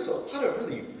 but there were a lot of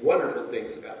really wonderful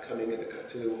things about coming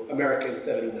to America in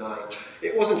 '79.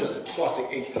 It wasn't just crossing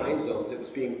 8 time zones, it was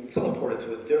being teleported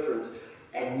to a different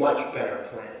and much better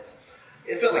planet.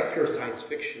 It felt like pure science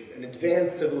fiction, an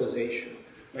advanced civilization.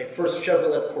 My first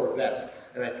Chevrolet Corvette,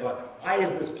 and I thought, why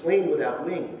is this plane without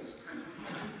wings?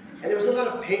 And there was a lot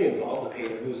of pain involved, the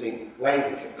pain of losing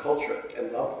language and culture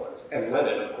and loved ones, and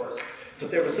Lenin, of course.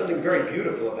 But there was something very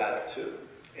beautiful about it, too.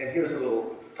 And here's a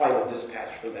little final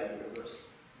dispatch from that universe.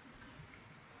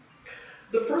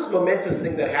 The first momentous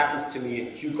thing that happens to me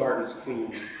in Kew Gardens,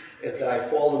 Queens, is that I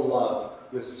fall in love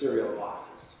with cereal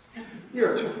boxes. We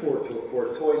are too poor to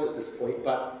afford toys at this point,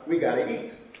 but we gotta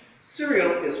eat.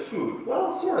 Cereal is food.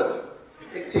 Well, sort of.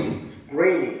 It tastes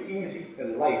grainy, easy,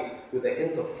 and light, with a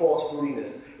hint of false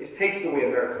fruitiness. It tastes the way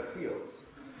America feels.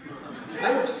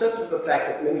 I'm obsessed with the fact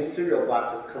that many cereal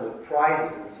boxes come with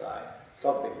prizes inside,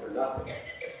 something for nothing.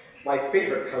 My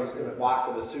favorite comes in a box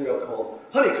of a cereal called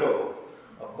Honeycomb,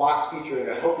 a box featuring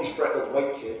a healthy freckled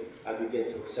white kid. I begin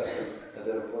to accept him as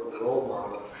an important role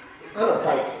model, on a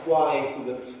bike flying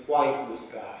through the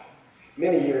sky.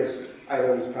 Many years I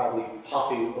learned he's probably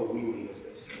popping a wheelie, as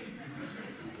they say.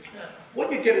 What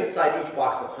you get inside each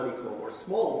box of honeycomb are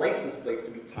small license plates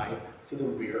to be tied to the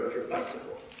rear of your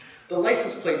bicycle. The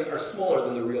license plates are smaller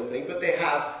than the real thing, but they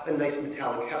have a nice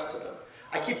metallic heft to them.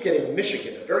 I keep getting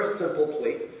Michigan, a very simple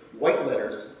plate, white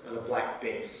letters on a black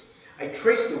base. I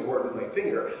trace the word with my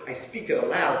finger. I speak it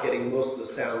aloud, getting most of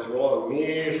the sounds wrong.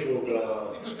 Michigan.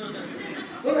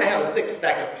 When I have a thick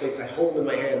stack of plates, I hold them in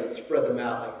my hand and spread them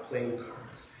out like playing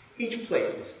cards. Each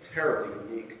plate is terribly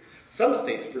unique. Some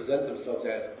states present themselves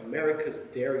as America's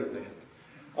Dairyland.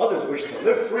 Others wish to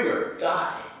live free or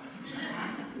die.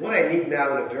 What I need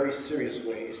now in a very serious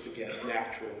way is to get an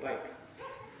actual bike.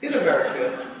 In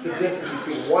America, the distance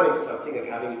between wanting something and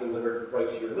having it delivered right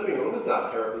to your living room is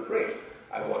not terribly great.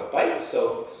 I want a bike,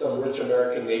 so some rich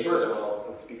American neighbor, and all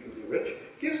unspeakably rich,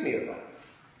 gives me a bike.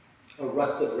 A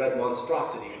rusted red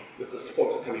monstrosity with the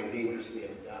spokes coming dangerously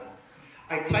undone.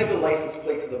 I tie the license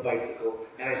plate to the bicycle,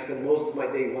 and I spend most of my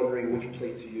day wondering which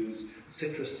plate to use,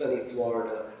 citrus sunny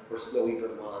Florida or snowy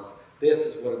Vermont. This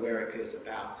is what America is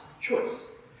about,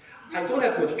 choice. I don't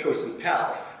have much choice in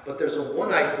pals, but there's a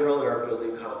one-eyed girl in our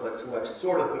building complex who I've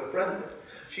sort of befriended.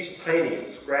 She's tiny and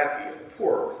scrappy and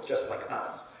poor, just like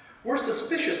us. We're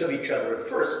suspicious of each other at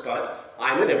first, but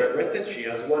I'm an immigrant and she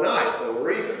has one eye, so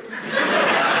we're even.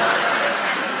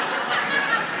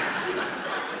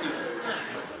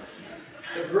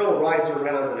 The girl rides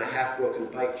around on a half-broken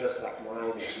bike just like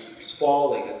mine, and she's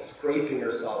falling and scraping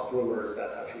herself, rumors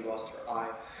that's how she lost her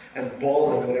eye, and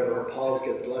bawling whenever her palms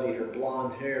get bloody, her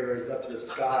blonde hair is up to the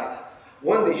sky.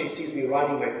 One day she sees me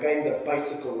riding my banged-up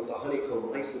bicycle with the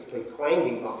honeycomb license plate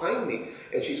clanging behind me,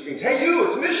 and she screams, "Hey you,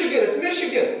 it's Michigan, it's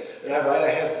Michigan!" And I ride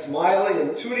ahead smiling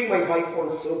and tooting my bike horn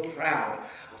so proud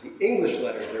of the English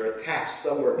letters that are attached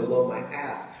somewhere below my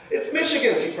ass. "It's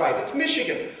Michigan," she cries, "it's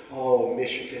Michigan!" Oh,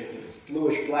 Michigan, its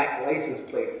bluish-black license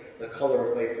plate, the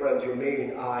color of my friend's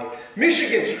remaining eye.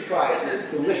 "Michigan," she cries, with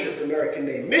its delicious American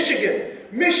name. "Michigan!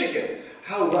 Michigan!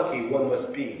 How lucky one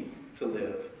must be to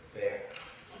live there."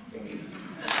 Thank you.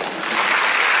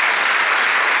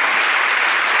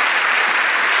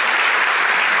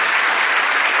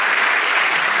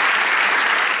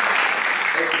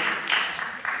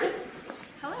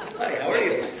 Hello. Hi, how are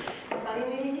you? Funny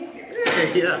meeting you here.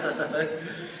 Yeah.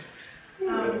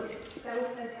 That was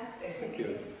fantastic. Thank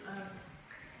you.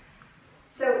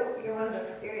 So you're one of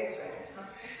those serious writers, huh?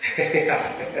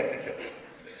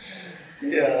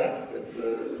 Yeah, it's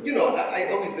you know, I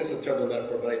always, this is a terrible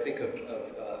metaphor, but I think of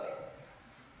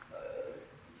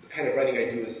the kind of writing I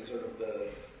do is sort of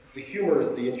the humor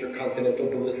is the intercontinental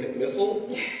ballistic missile,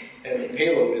 and the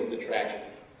payload is the tragedy.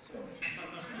 So,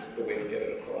 just the way to get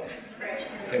it across. Right.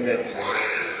 And then,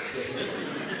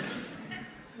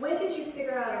 When did you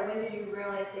figure out, or when did you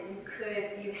realize that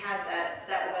you had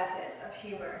that weapon of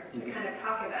humor to kind of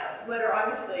talk about what are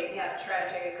obviously,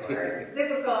 tragic or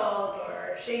difficult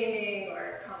or shaming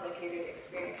or complicated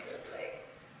experiences like?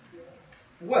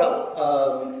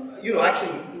 well, you know,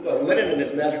 actually, Lenin and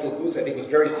his Magical Goose, I think, was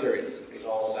very serious. It was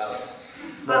all about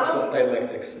Marxist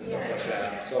dialectics and stuff like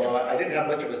that. So I didn't have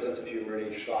much of a sense of humor at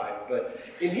age 5. But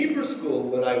in Hebrew school,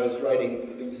 when I was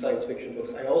writing these science fiction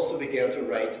books, I also began to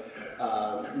write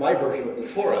my version of the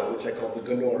Torah, which I called the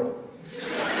Genora.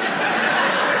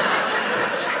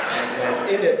 And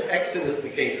in it, Exodus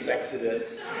became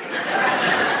Sexodus.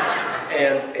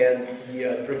 And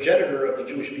the progenitor of the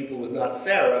Jewish people was not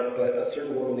Sarah, but a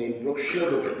certain woman named Brooke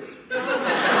Shildowitz,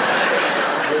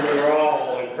 who we were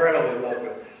all incredibly in love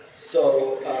with.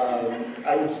 So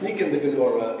I would sneak in the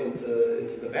Genora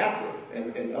into the bathroom,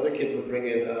 and other kids would bring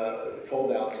in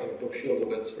fold-outs of Brooke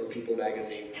Shildowitz from People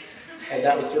magazine. And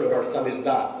that was sort of our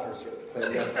samizdat, our sort of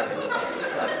clandestine.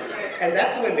 And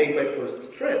that's how I made my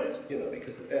first friends, you know,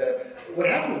 because what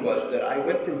happened was that I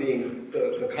went from being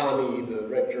the commie, the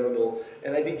red gerbil,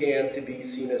 and I began to be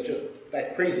seen as just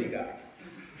that crazy guy.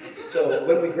 So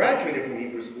when we graduated from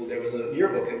Hebrew school, there was a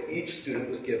yearbook, and each student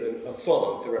was given a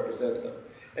song to represent them.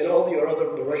 And all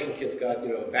the Russian kids got,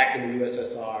 you know, Back in the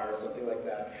USSR or something like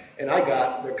that. And I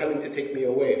got, They're Coming to Take Me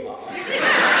Away,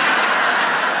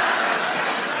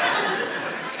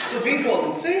 So being called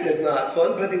insane is not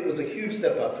fun, but it was a huge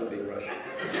step up from being Russian.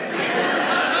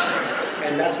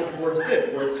 And that's what words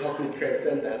did. Words helped me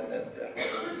transcend that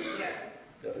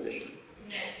definition.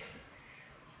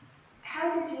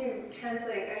 How did you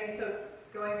translate, so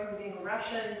going from being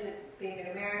Russian to being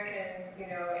an American, you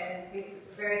know, and these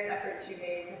various efforts you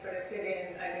made to sort of fit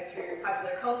in either through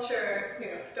popular culture, you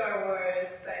know, Star Wars,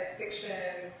 science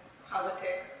fiction,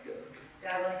 politics,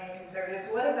 dabbling in conservatives.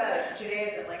 What about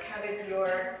Judaism? Like, how did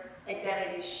your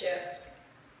identity shift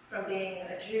from being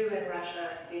a Jew in Russia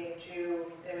to being a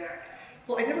Jew in America?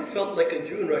 Well, I never felt like a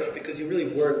Jew in Russia because you really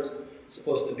weren't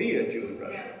supposed to be a Jew in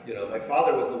Russia. You know, my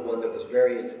father was the one that was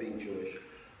very into being Jewish.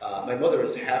 My mother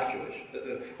is half Jewish.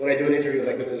 When I do an interview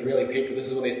like with an Israeli paper, this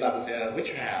is when they stop and say,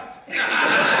 which half?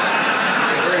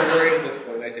 I'm very worried at this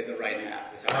point. I say the right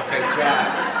half. They say, oh, thank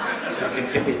God. You can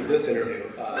continue this interview.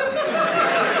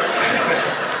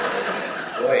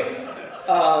 Boy.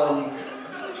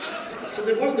 So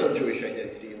there was no Jewish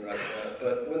identity in Russia,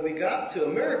 but when we got to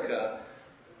America,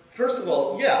 first of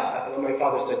all, my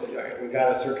father said, all right, we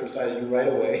got to circumcise you right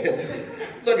away. I'm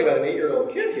talking about an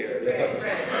 8-year-old kid here.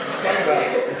 Talking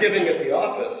about giving at the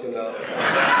office, you know.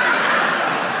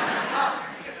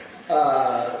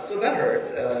 So that hurt.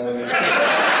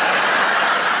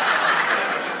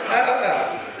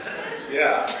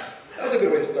 That was a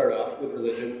good way to start off with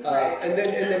religion. And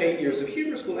then 8 years of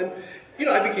Hebrew school. And, you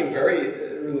know, I became very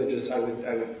religious. I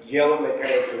would yell at my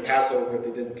parents in Passover if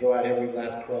they didn't throw out every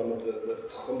last crumb of the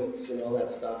chametz and all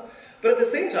that stuff. But at the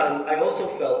same time, I also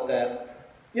felt that,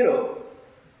 you know,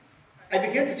 I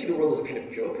began to see the world as a kind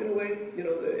of joke in a way. You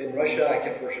know, in Russia, I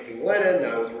kept worshiping Lenin,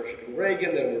 now I was worshiping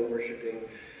Reagan, then we were worshiping,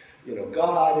 you know,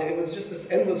 God. It was just this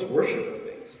endless worship of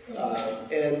things.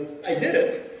 And I did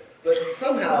it, but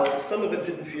somehow, some of it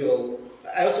didn't feel,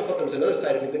 I also felt there was another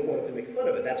side of me that wanted to make fun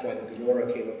of it. That's why the memoir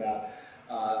came about.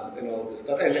 And all of this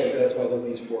stuff, and that's why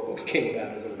these 4 books came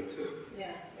about as a way too.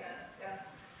 Yeah.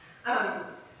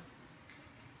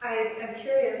 I'm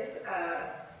curious.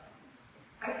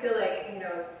 I feel like, you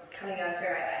know, coming out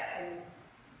here, I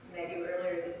met you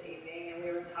earlier this evening, and we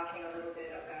were talking a little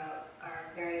bit about our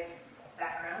various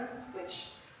backgrounds,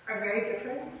 which are very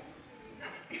different,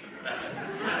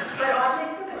 but oddly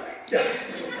similar. Yeah.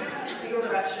 You're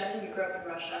Russian. You grew up in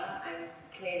Russia. I'm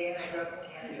Canadian. I grew up in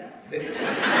Canada. You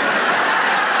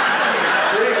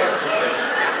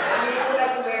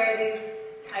have to wear these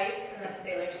tights and a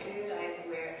sailor suit. I had to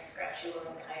wear scratchy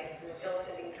woolen tights and an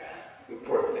ill-fitting dress.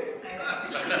 Poor thing. I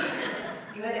know.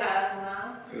 You had asthma.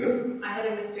 I had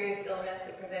a mysterious illness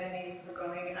that prevented me from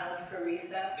going out for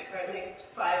recess for at least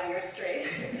 5 years straight.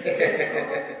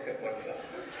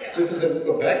 This is in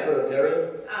Quebec or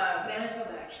Ontario?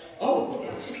 Manitoba, actually. Oh,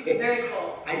 yeah. Okay. Very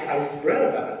cold. I read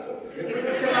about it somewhere. It was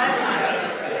a survival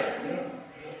strategy, right?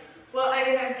 Well, I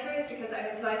mean, I'm curious because,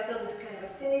 so I feel this kind of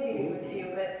affinity with you,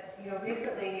 but, you know,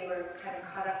 recently you were kind of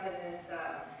caught up in this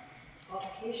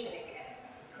altercation in Canada.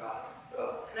 God.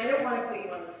 Oh. And I don't want to put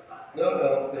you on the spot. No.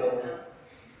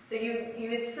 So you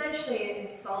essentially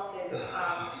insulted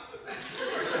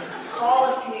all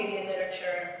of Canadian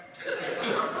literature,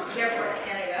 therefore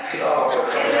Canada.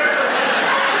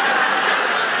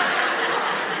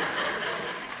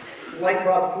 Like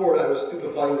Rob Ford, I was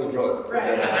stupefyingly drunk.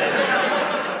 Right.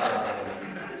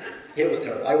 It was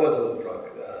terrible. I was a little drunk.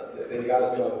 They got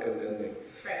us drunk and then they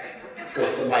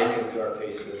forced the mic into our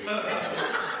faces. It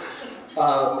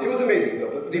was amazing,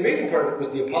 though. The amazing part was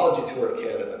the apology tour of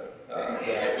Canada that I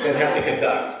then had to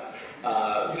conduct,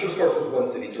 which of course was one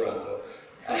city, Toronto.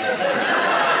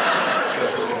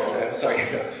 Sorry.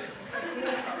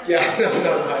 Yeah,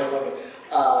 no, I love it.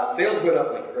 Sales went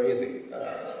up like crazy.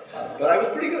 But I was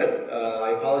pretty good.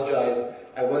 I apologized.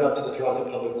 I went up to the Toronto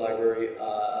Public Library,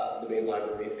 the main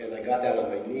library, and I got down on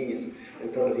my knees in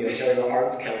front of the Ontario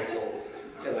Arts Council,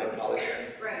 and I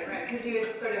apologized. Right, because you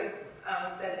had sort of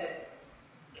said that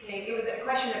it was a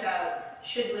question about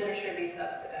should literature be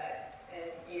subsidized,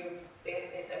 and you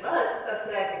basically said, well, it's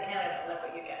subsidized in Canada, look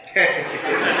what you get.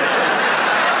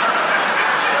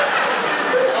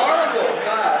 Horrible!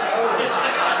 God,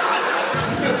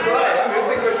 that's right, I'm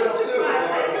missing myself too. I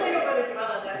really don't want to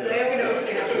dwell on this, but I am going to open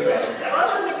it up. I'm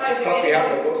also surprised It cost me half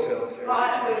my book sales.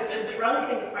 fought the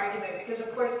drunken argument, because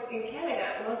of course in Canada,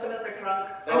 most of us are drunk.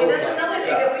 I mean, that's another thing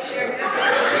that we share.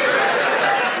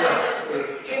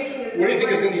 Drinking is What do you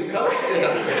think is in these cups?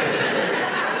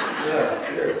 Yeah,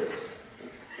 cheers.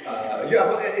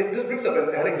 This brings up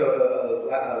an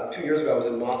anecdote. 2 years ago, I was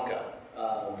in Moscow,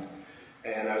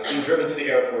 and I was being driven to the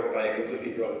airport by a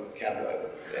completely drunk cab driver.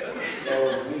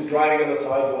 And he was driving on the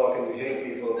sidewalk and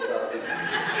hitting people and stuff.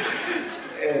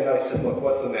 And I said, look,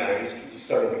 what's the matter? He's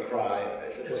starting to cry. I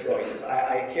said, what's wrong? He says,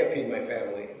 I can't feed my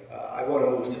family. I want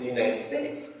to move to the United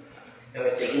States. And I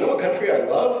said, you know what country I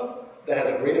love that has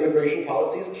a great immigration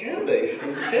policy is Canada. You should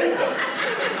move to Canada.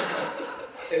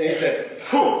 And he said,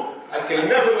 phew, I can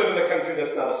never live in a country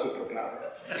that's not a superpower.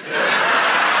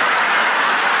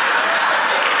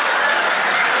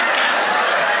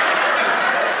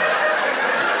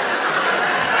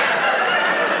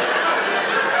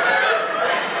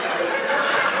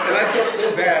 And I felt so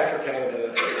bad for Canada.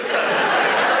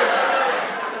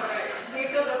 Do you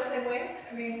feel that same way?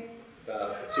 I mean...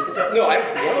 superpower? No, I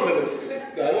want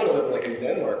to live in like in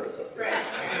Denmark or something. Right.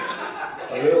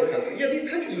 A little country. Yeah, these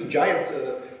countries cities with giant,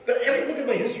 but look at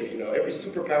my history, you know, every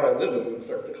superpower I live in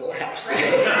starts to collapse. You know?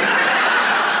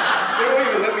 They don't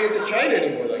even let me into China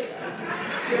anymore like that.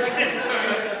 You're like the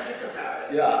descendant of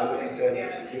superpowers. Yeah, I'm a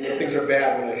descendant. You know, things are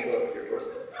bad when I show up at your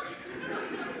doorstep.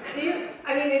 Do you,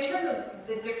 I mean, in terms of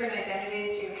the different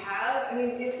identities you have, I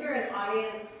mean, is there an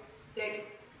audience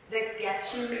that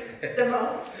gets you the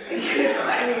most? You know,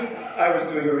 I mean, I was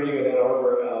doing a reading in Ann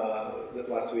Arbor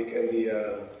last week, and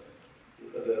the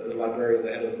librarian,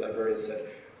 the head of the librarian said,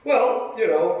 well, you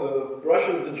know, the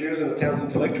Russians, the Jews, and the town's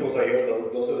intellectuals are here.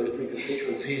 Those are their three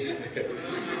constituencies.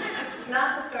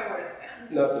 not the Star Wars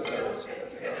fans. Not the Star Wars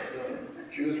fans. No.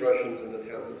 Jews, Russians, and the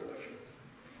town's intellectuals.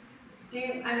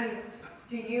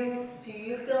 Do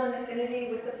you feel an affinity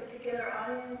with a particular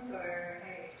audience, or?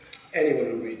 Anyone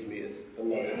who reads me is a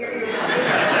lover.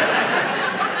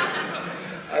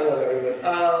 I love everyone.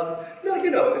 No,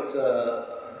 you know, it's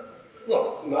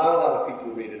look, not a lot of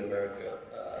people read in America.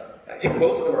 I think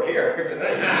most of them are here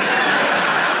tonight.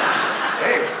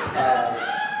 Thanks.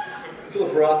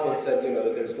 Philip Roth once said, you know,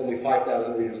 that there's only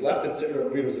 5,000 readers left, and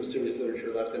readers of serious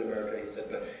literature left in America. He said,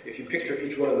 but if you picture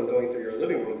each one of them going through your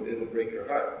living room, it would break your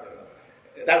heart.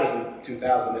 You know? That was in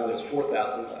 2000. Now there's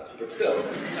 4,000 left, but still,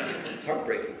 it's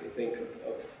heartbreaking to think of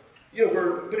you know,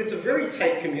 but it's a very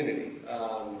tight community.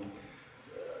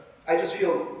 I just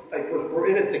feel like we're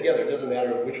in it together. It doesn't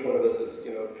matter which one of us is,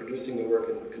 you know, producing the work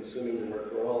and consuming the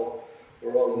work.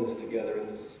 We're all in this together in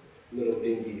this little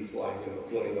dinghy flying, you know,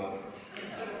 floating off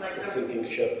Sort of like a sinking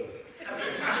ship.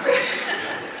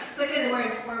 It's like a more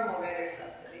informal writer's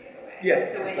subsidy in a way.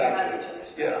 Yes, the way exactly. You have each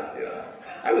other's Yeah.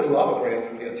 I would love a grant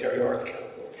from the Ontario Arts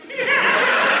Council.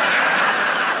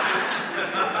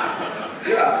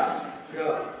 Yeah.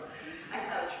 I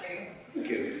vouch for you.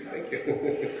 Thank you.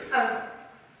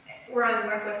 We're on the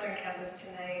Northwestern campus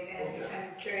tonight, and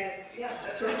I'm curious,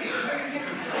 that's where we are.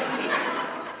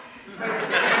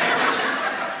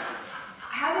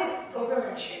 How did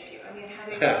Oberlin shape you? I mean, how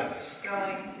did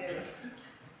going to...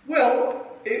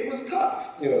 Well, it was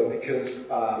tough, you know, because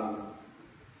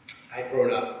I'd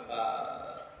grown up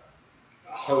a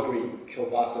hungry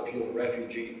kielbasa-fueled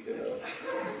refugee, you know.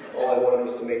 All I wanted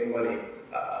was to make money.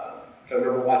 I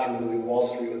remember watching the movie Wall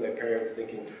Street with my parents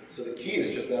thinking, so the key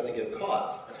is just not to get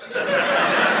caught.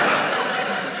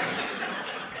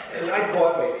 And I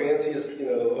bought my fanciest, you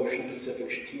know, Ocean Pacific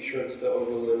t-shirts to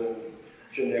Oberlin and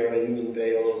Genera, Union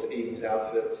Bay, all those 80s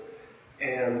outfits.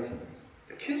 And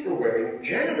the kids were wearing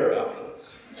janitor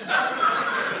outfits.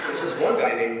 There's this one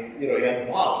guy named, you know, he had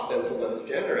Bob stenciled on his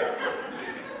janitor outfit.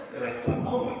 And I thought,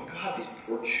 oh my God, these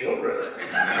poor children.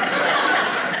 I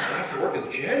have to work as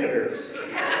janitors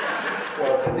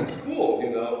while attending school, you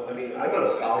know. I mean, I'm on a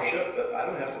scholarship, but I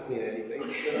don't have to clean anything,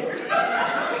 you know.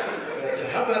 And I said,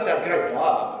 how about that guy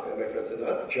Bob? And my friend said, no,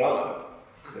 that's John.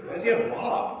 I said, why does he have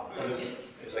Bob? And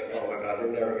he's like, oh my God, you're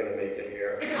never going to make it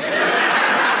here.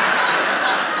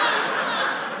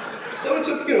 So it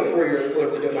took, you know, 4 years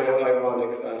to get my own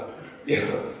ironic, you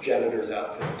know, janitor's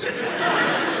outfit.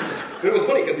 But it was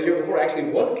funny because the year before I actually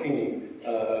was cleaning.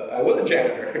 I was a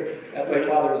janitor at my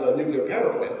father's nuclear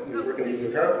power plant. We were working at the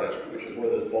nuclear power plant, which is where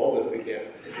this baldness began.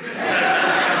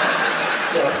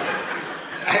 So,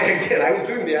 I was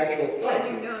doing the actual stuff. Had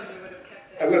you known, you would have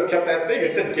kept it. I would have kept that thing.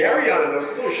 It said Gary on it, and I was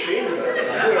so ashamed of it. You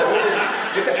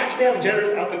have to actually have a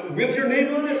janitor's outfit with your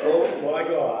name on it? Oh my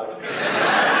God.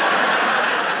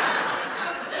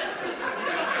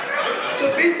 So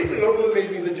basically, Oberlin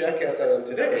made me the jackass I am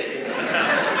today.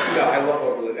 No, I love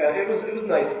Oberlin. It was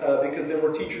nice because there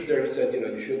were teachers there who said, you know,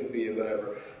 you shouldn't be a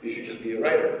whatever. You should just be a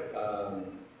writer.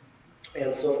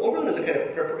 And so Oberlin is a kind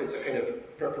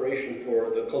of preparation for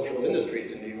the cultural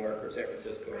industries in New York or San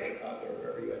Francisco or Chicago or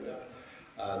wherever you end up.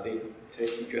 They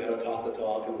teach you how to talk the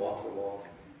talk and walk the walk.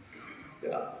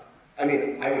 Yeah. I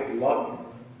mean, I would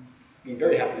be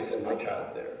very happy to send my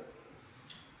child there.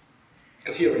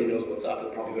 Because he already knows what's up.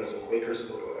 He'll probably go to some Quaker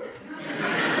school or whatever.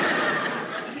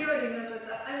 He already knows what's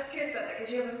up. I was curious about that,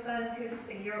 because you have a son who's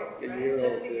a year old, right? A year old.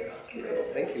 Just a year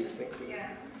old. Thank you. Yeah.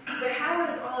 But how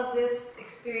is all of this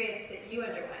experience that you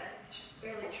underwent, which is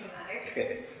fairly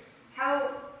traumatic, how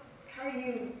are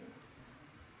you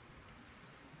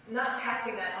not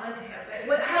passing that on to him,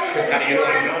 but how does it How do you know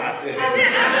I'm not?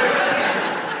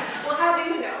 Well, how do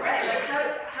you know, right? Like,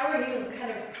 how are you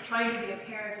kind of trying to be a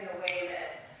parent in a way that,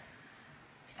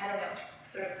 I don't know,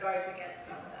 sort of guards against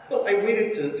some of that? Well, I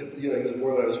waited to you know, he was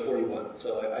born when I was 41,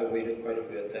 so I waited quite a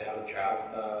bit to have a child.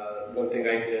 One thing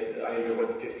I did, I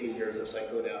underwent 15 years of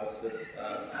psychoanalysis.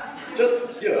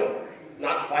 Just, you know,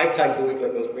 not 5 times a week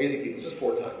like those crazy people, just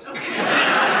 4 times. It's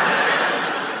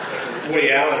like some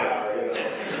Woody Allen hour, you know.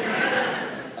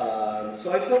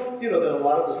 So I felt, that a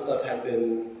lot of the stuff had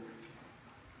been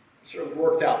sort of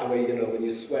worked out the way, when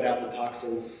you sweat out the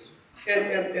toxins.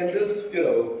 And this,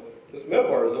 this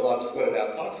memoir is a lot of sweated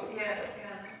out toxins. Yeah.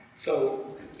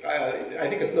 So I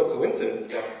think it's no coincidence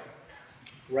that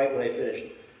right when I finished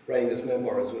writing this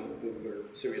memoir is when we were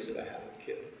serious about having a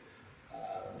kid.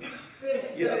 Really?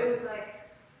 So it was like...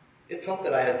 It felt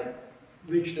that I had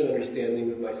reached an understanding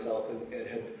with myself and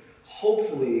had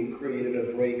hopefully created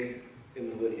a break in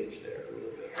the lineage there a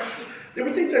little bit. There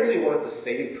were things I really wanted to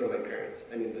save from my parents.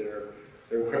 I mean, their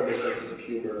incredible senses of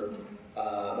humor,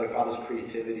 my father's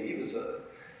creativity. He was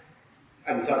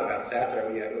I mean, talk about satire.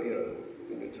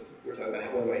 We're talking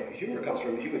about where my humor comes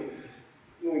from. When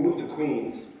we moved to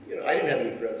Queens, I didn't have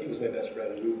any friends. He was my best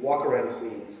friend. We would walk around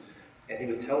Queens, and he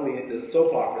would tell me this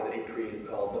soap opera that he created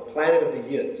called The Planet of the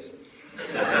Yids,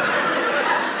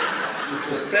 which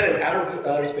was set in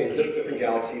outer space, different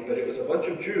galaxy, but it was a bunch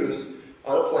of Jews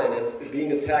on a planet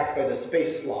being attacked by the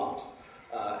space Slavs,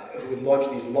 who would launch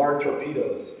these large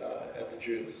torpedoes at the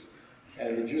Jews.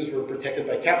 And the Jews were protected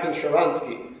by Captain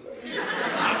Sharansky,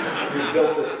 who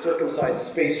built this circumcised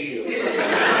space shield. I'm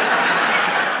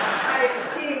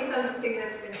seeing something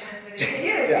that's been transmitted to you.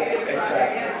 Yeah,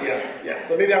 exactly. Yes.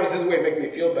 So maybe that was his way of making me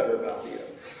feel better about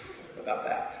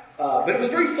that. But it was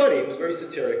very funny. It was very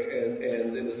satiric, and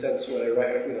in a sense, when I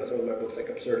write, some of my books like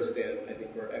Absurdistan, I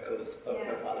think were echoes of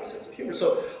my father's sense of humor.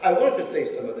 So I wanted to save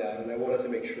some of that, and I wanted to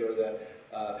make sure that.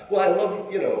 I love,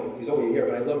 he's only a year,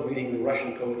 but I love reading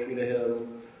Russian poetry to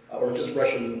him, or just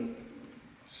Russian,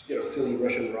 silly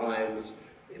Russian rhymes.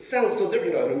 It sounds so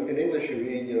different, in English you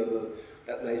read,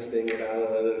 that nice thing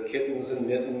about kittens and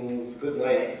mittens, good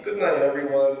night,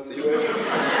 everyone, see you later.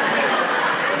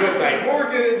 Good night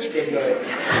mortgage, good night.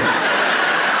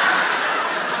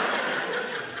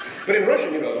 But in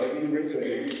Russian, you read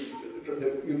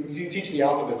you teach the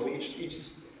alphabet, so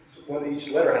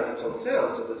each letter has its own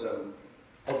sound, so there's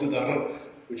I'll do the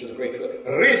which is a great trick.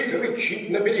 Рысь рычит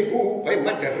на берегу,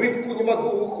 поймать рыбку не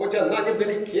могу, хоть она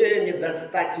невдалеке, не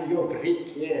достать ее в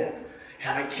реке.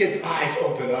 And my kid's eyes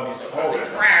open up. He's like, holy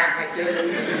crap, I can't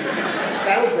believe it.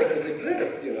 Sounds like this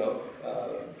exists,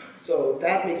 So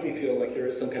that makes me feel like there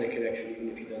is some kind of connection,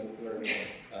 even if he doesn't learn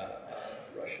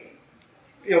Russian.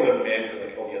 He'll learn Mandarin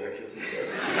like all the other kids in the world.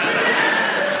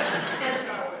 And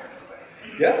Star Wars, of course.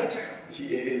 Yes,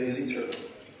 it is eternal.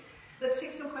 Let's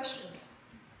take some questions.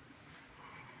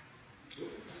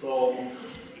 So,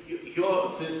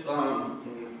 this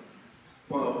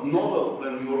novel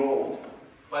when you wrote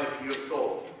 5 years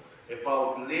old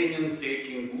about Lenin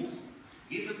taking goose,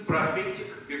 is it prophetic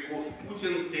because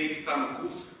Putin takes some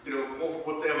goose, Strelkov,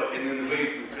 whatever, and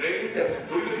invade Ukraine? Yes.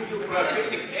 Do you feel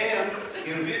prophetic? And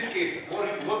in this case,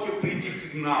 what you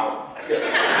predicted now? Yes.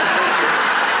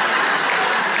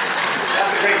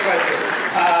 That's a great question.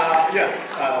 Yes.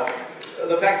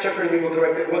 The fact checker in me will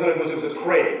correct it. It wasn't a goose, it was a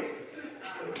crane.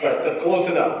 But close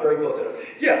enough, very close enough.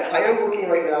 Yes, I am working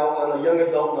right now on a young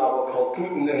adult novel called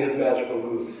Putin and His Magical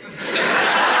Goose.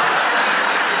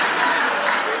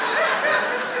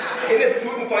 In it,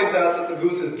 Putin finds out that the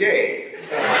goose is gay.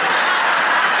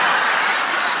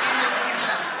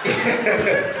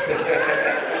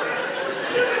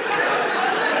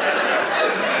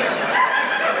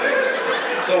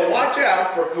 So watch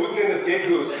out for Putin and His Gay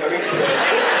Goose coming through.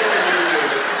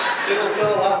 It'll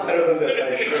sell a lot better than this, I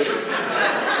assure you.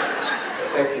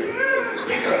 Thank you.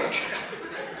 Great question.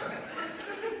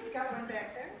 Got one back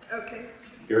there. Okay.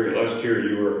 Gary, last year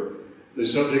you were the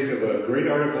subject of a great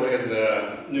article in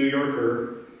the New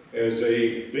Yorker as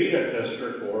a beta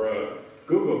tester for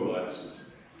Google glasses.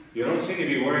 You don't seem to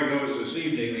be wearing those this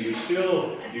evening. Do you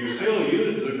still use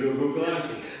the Google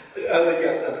glasses?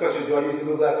 Yes, the question is, do I use the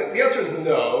Google Glass? The answer is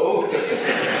no.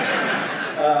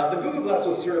 The Google Glass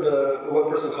was sort of one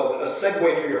person called it a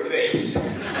segue for your face.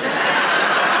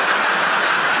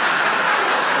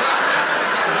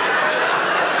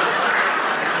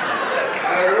 I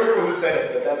don't remember who said it,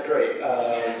 but that's great.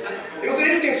 It was an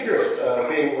interesting experience,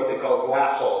 being what they call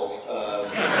glass holes.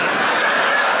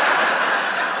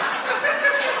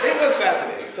 It was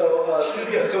fascinating. So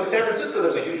in San Francisco,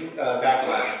 there's a huge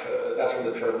backlash. That's where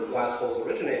the term glass holes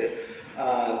originated.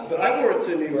 But I wore it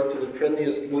to New York, to the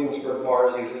trendiest Williamsburg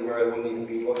bars, usually where I wouldn't even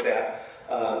be looked at.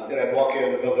 And I'd walk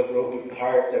in, the velvet rope would be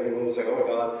parked, everyone was like, oh my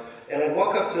God. And I'd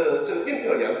walk up to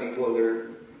young people, and they're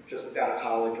just out of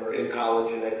college or in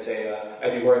college, and I'd say,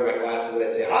 I'd be wearing my glasses, and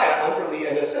I'd say, hi, I'm from the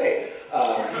NSA. And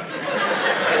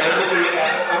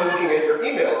I'm looking at your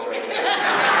emails right now.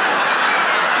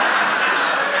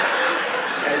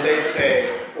 And they'd say,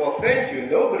 well, thank you,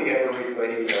 nobody ever reads my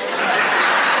emails.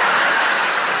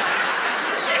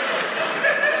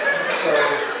 So,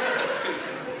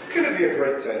 it's going to be be a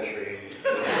great century.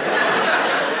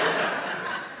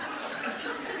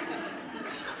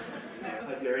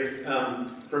 Hi, Gary.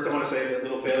 First, I want to say that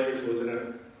Little Failures was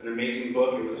an amazing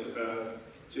book. It was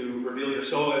to reveal your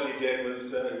soul as you did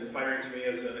was inspiring to me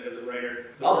as a writer.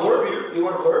 I'll blurb you. You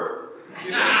want to blurb? I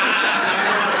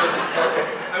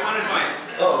want advice.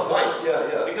 Oh, advice.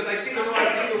 Yeah. Because I see the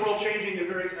world changing,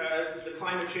 the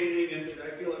climate changing, and I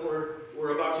feel like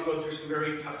we're about to go through some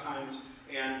very tough times.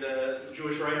 And the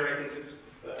Jewish writer, I think, is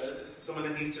someone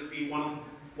that needs to be one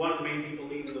of the main people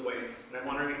leading the way. And I'm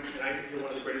wondering, and I think you're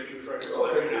one of the greatest Jewish writers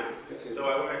alive right now. So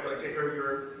I'd like to hear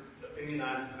your opinion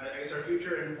on, I guess, our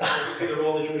future and how you see the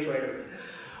role of the Jewish writer.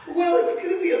 Well, it's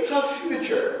going to be a tough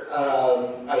future,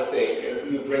 I think.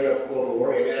 And you bring up global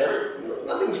warming, and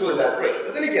nothing's really that great.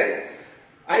 But then again,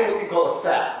 I'm what you call a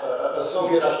SAP, a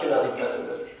Soviet Ashkenazi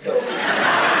pessimist. So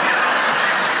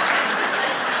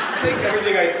take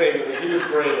everything I say with a huge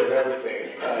brain of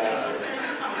everything.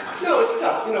 No, it's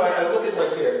tough. I look at my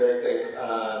kid and I think,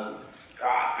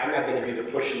 I'm not going to be the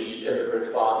pushy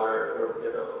immigrant father, or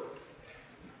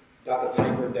not the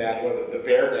tiger dad, or the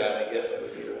bear dad, I guess I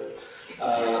would be.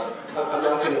 I'm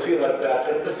not going to be like that.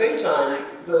 But at the same time,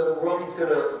 the world he's going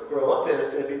to grow up in is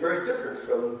going to be very different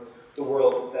from the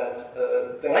world that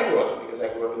I grew up in, because I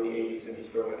grew up in the 80s and he's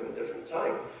growing up in a different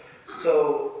time.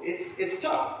 So it's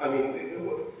tough. I mean,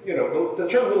 the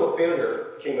term "little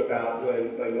failure" came about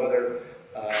when my mother,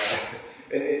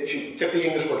 and she took the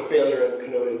English word "failure"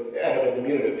 and added a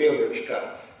diminutive, failure.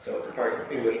 So it's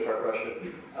part English, part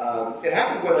Russian. It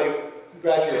happened when I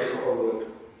graduated from Oberlin.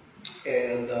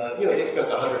 And, they spent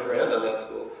 $100,000 on that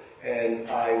school. And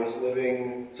I was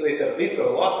living, so they said, at least go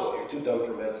to law school. You're too dumb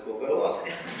for med school, go to law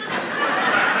school.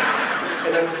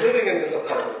 And I was living in this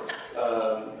apartment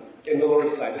in the Lower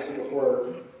East Side. This is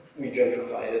before we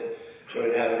gentrified it, when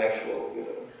it had an actual,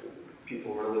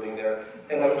 people were living there.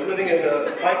 And I was living in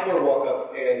a 5-floor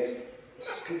walk-up and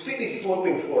completely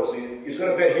sloping floor. So you go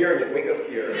to bed here and you wake up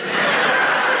here.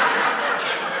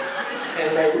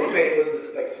 And my roommate was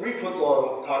this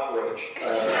 3-foot-long cockroach.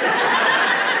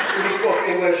 He spoke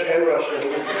English and Russian. He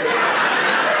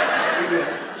was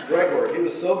Gregor. He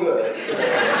was so good.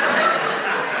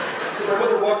 So my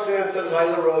mother walks in and says hi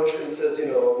to the roach and says,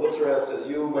 looks around and says,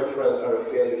 "You, my friend, are a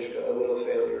failure, a little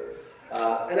failure."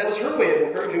 And that was her way of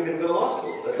encouraging me to go to law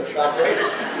school. Like, stop writing.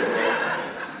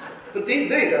 But these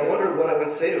days, I wonder what I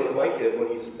would say to my kid when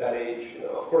he's that age.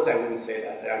 Of course, I wouldn't say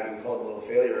that. I wouldn't call him a little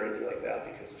failure or anything like that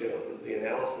because, the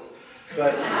analysis.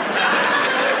 But,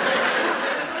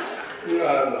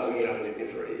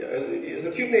 it's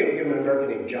a cute name. We give him an American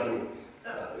name, Johnny.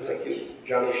 Isn't that cute?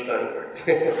 Gary Shteyngart.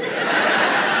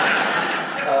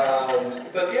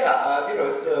 But yeah,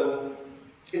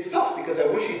 it's tough because I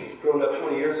wish he'd grown up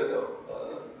 20 years ago.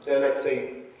 Then I'd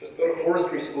say, just go to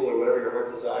forestry school or whatever your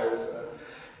heart desires.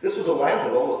 This was a land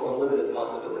of almost unlimited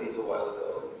possibilities a while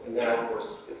ago, and now, of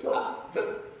course, it's not.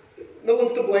 But no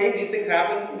one's to blame. These things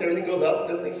happen. Everything goes up,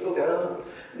 and things go down.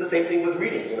 The same thing with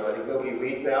reading. I think nobody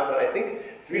reads now, but I think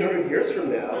 300 years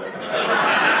from now,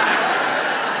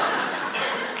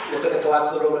 look at the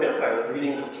collapse of the Roman Empire.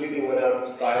 Reading completely went out of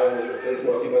style and was replaced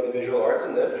mostly by the visual arts,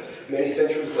 and then many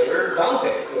centuries later,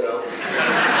 Dante.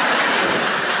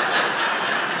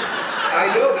 I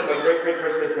know that my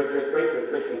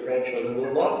great-great-great-great-great-great-great-grandchildren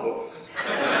will love books.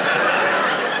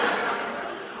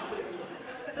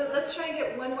 So let's try and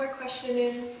get one more question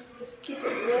in. Just keep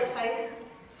it real tight,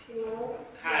 if you will.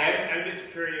 Hi, I'm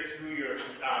just curious who your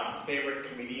favorite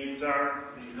comedians are.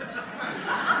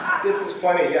 This is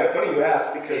funny. Yeah, funny you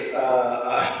asked because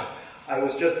I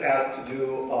was just asked to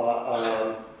do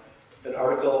an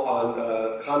article on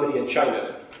comedy in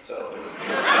China. So.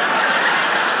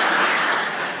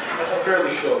 A fairly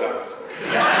short article.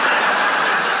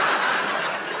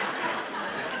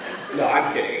 No,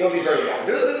 I'm kidding. It'll be very long.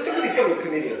 There's some really funny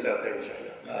comedians out there in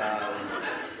China.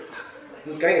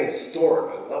 This guy named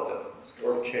Storm. I love that.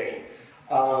 Storm Chang.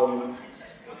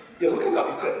 Look him up.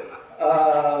 He's good.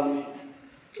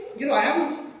 I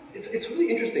haven't. It's really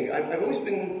interesting. I've always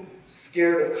been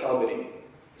scared of comedy,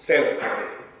 stand-up comedy.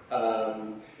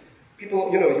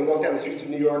 People, you walk down the streets of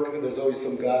New York, and there's always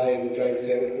some guy in a giant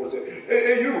sandwich board saying,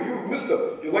 hey, you,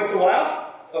 mister, you like to laugh?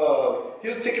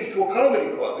 Here's tickets to a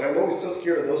comedy club. And I'm always so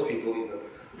scared of those people,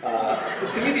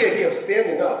 But to me, the idea of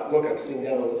standing up, look, I'm sitting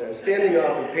down all the time, standing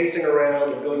up and pacing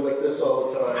around and going like this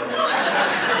all the time.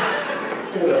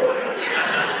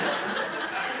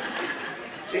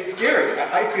 It's scary.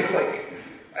 I feel like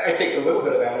I take a little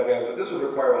bit of Ativan, but this would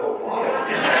require a whole lot.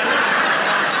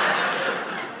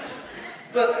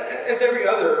 But as every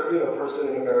other,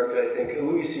 person in America, I think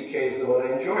Louis C.K. is the one I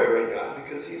enjoy right now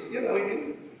because he's, he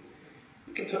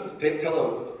can tell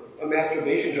a a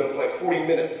masturbation joke for like 40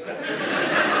 minutes.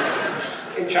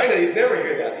 In China, you'd never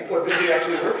hear that. People are busy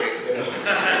actually working. You know?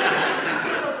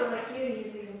 He's also like you,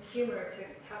 using humor to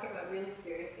talk about really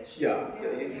serious issues. Yeah,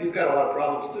 he's got a lot of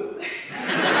problems too.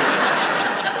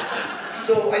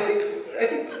 So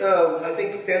I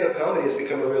think stand-up comedy has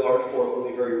become a real art form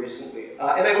only very recently.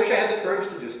 And I wish I had the courage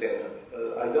to do stand-up.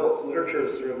 I don't. Literature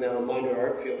is sort of now a minor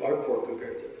art form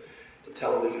compared to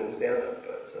television and stand-up.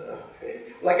 But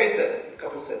like I said, a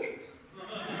couple centuries.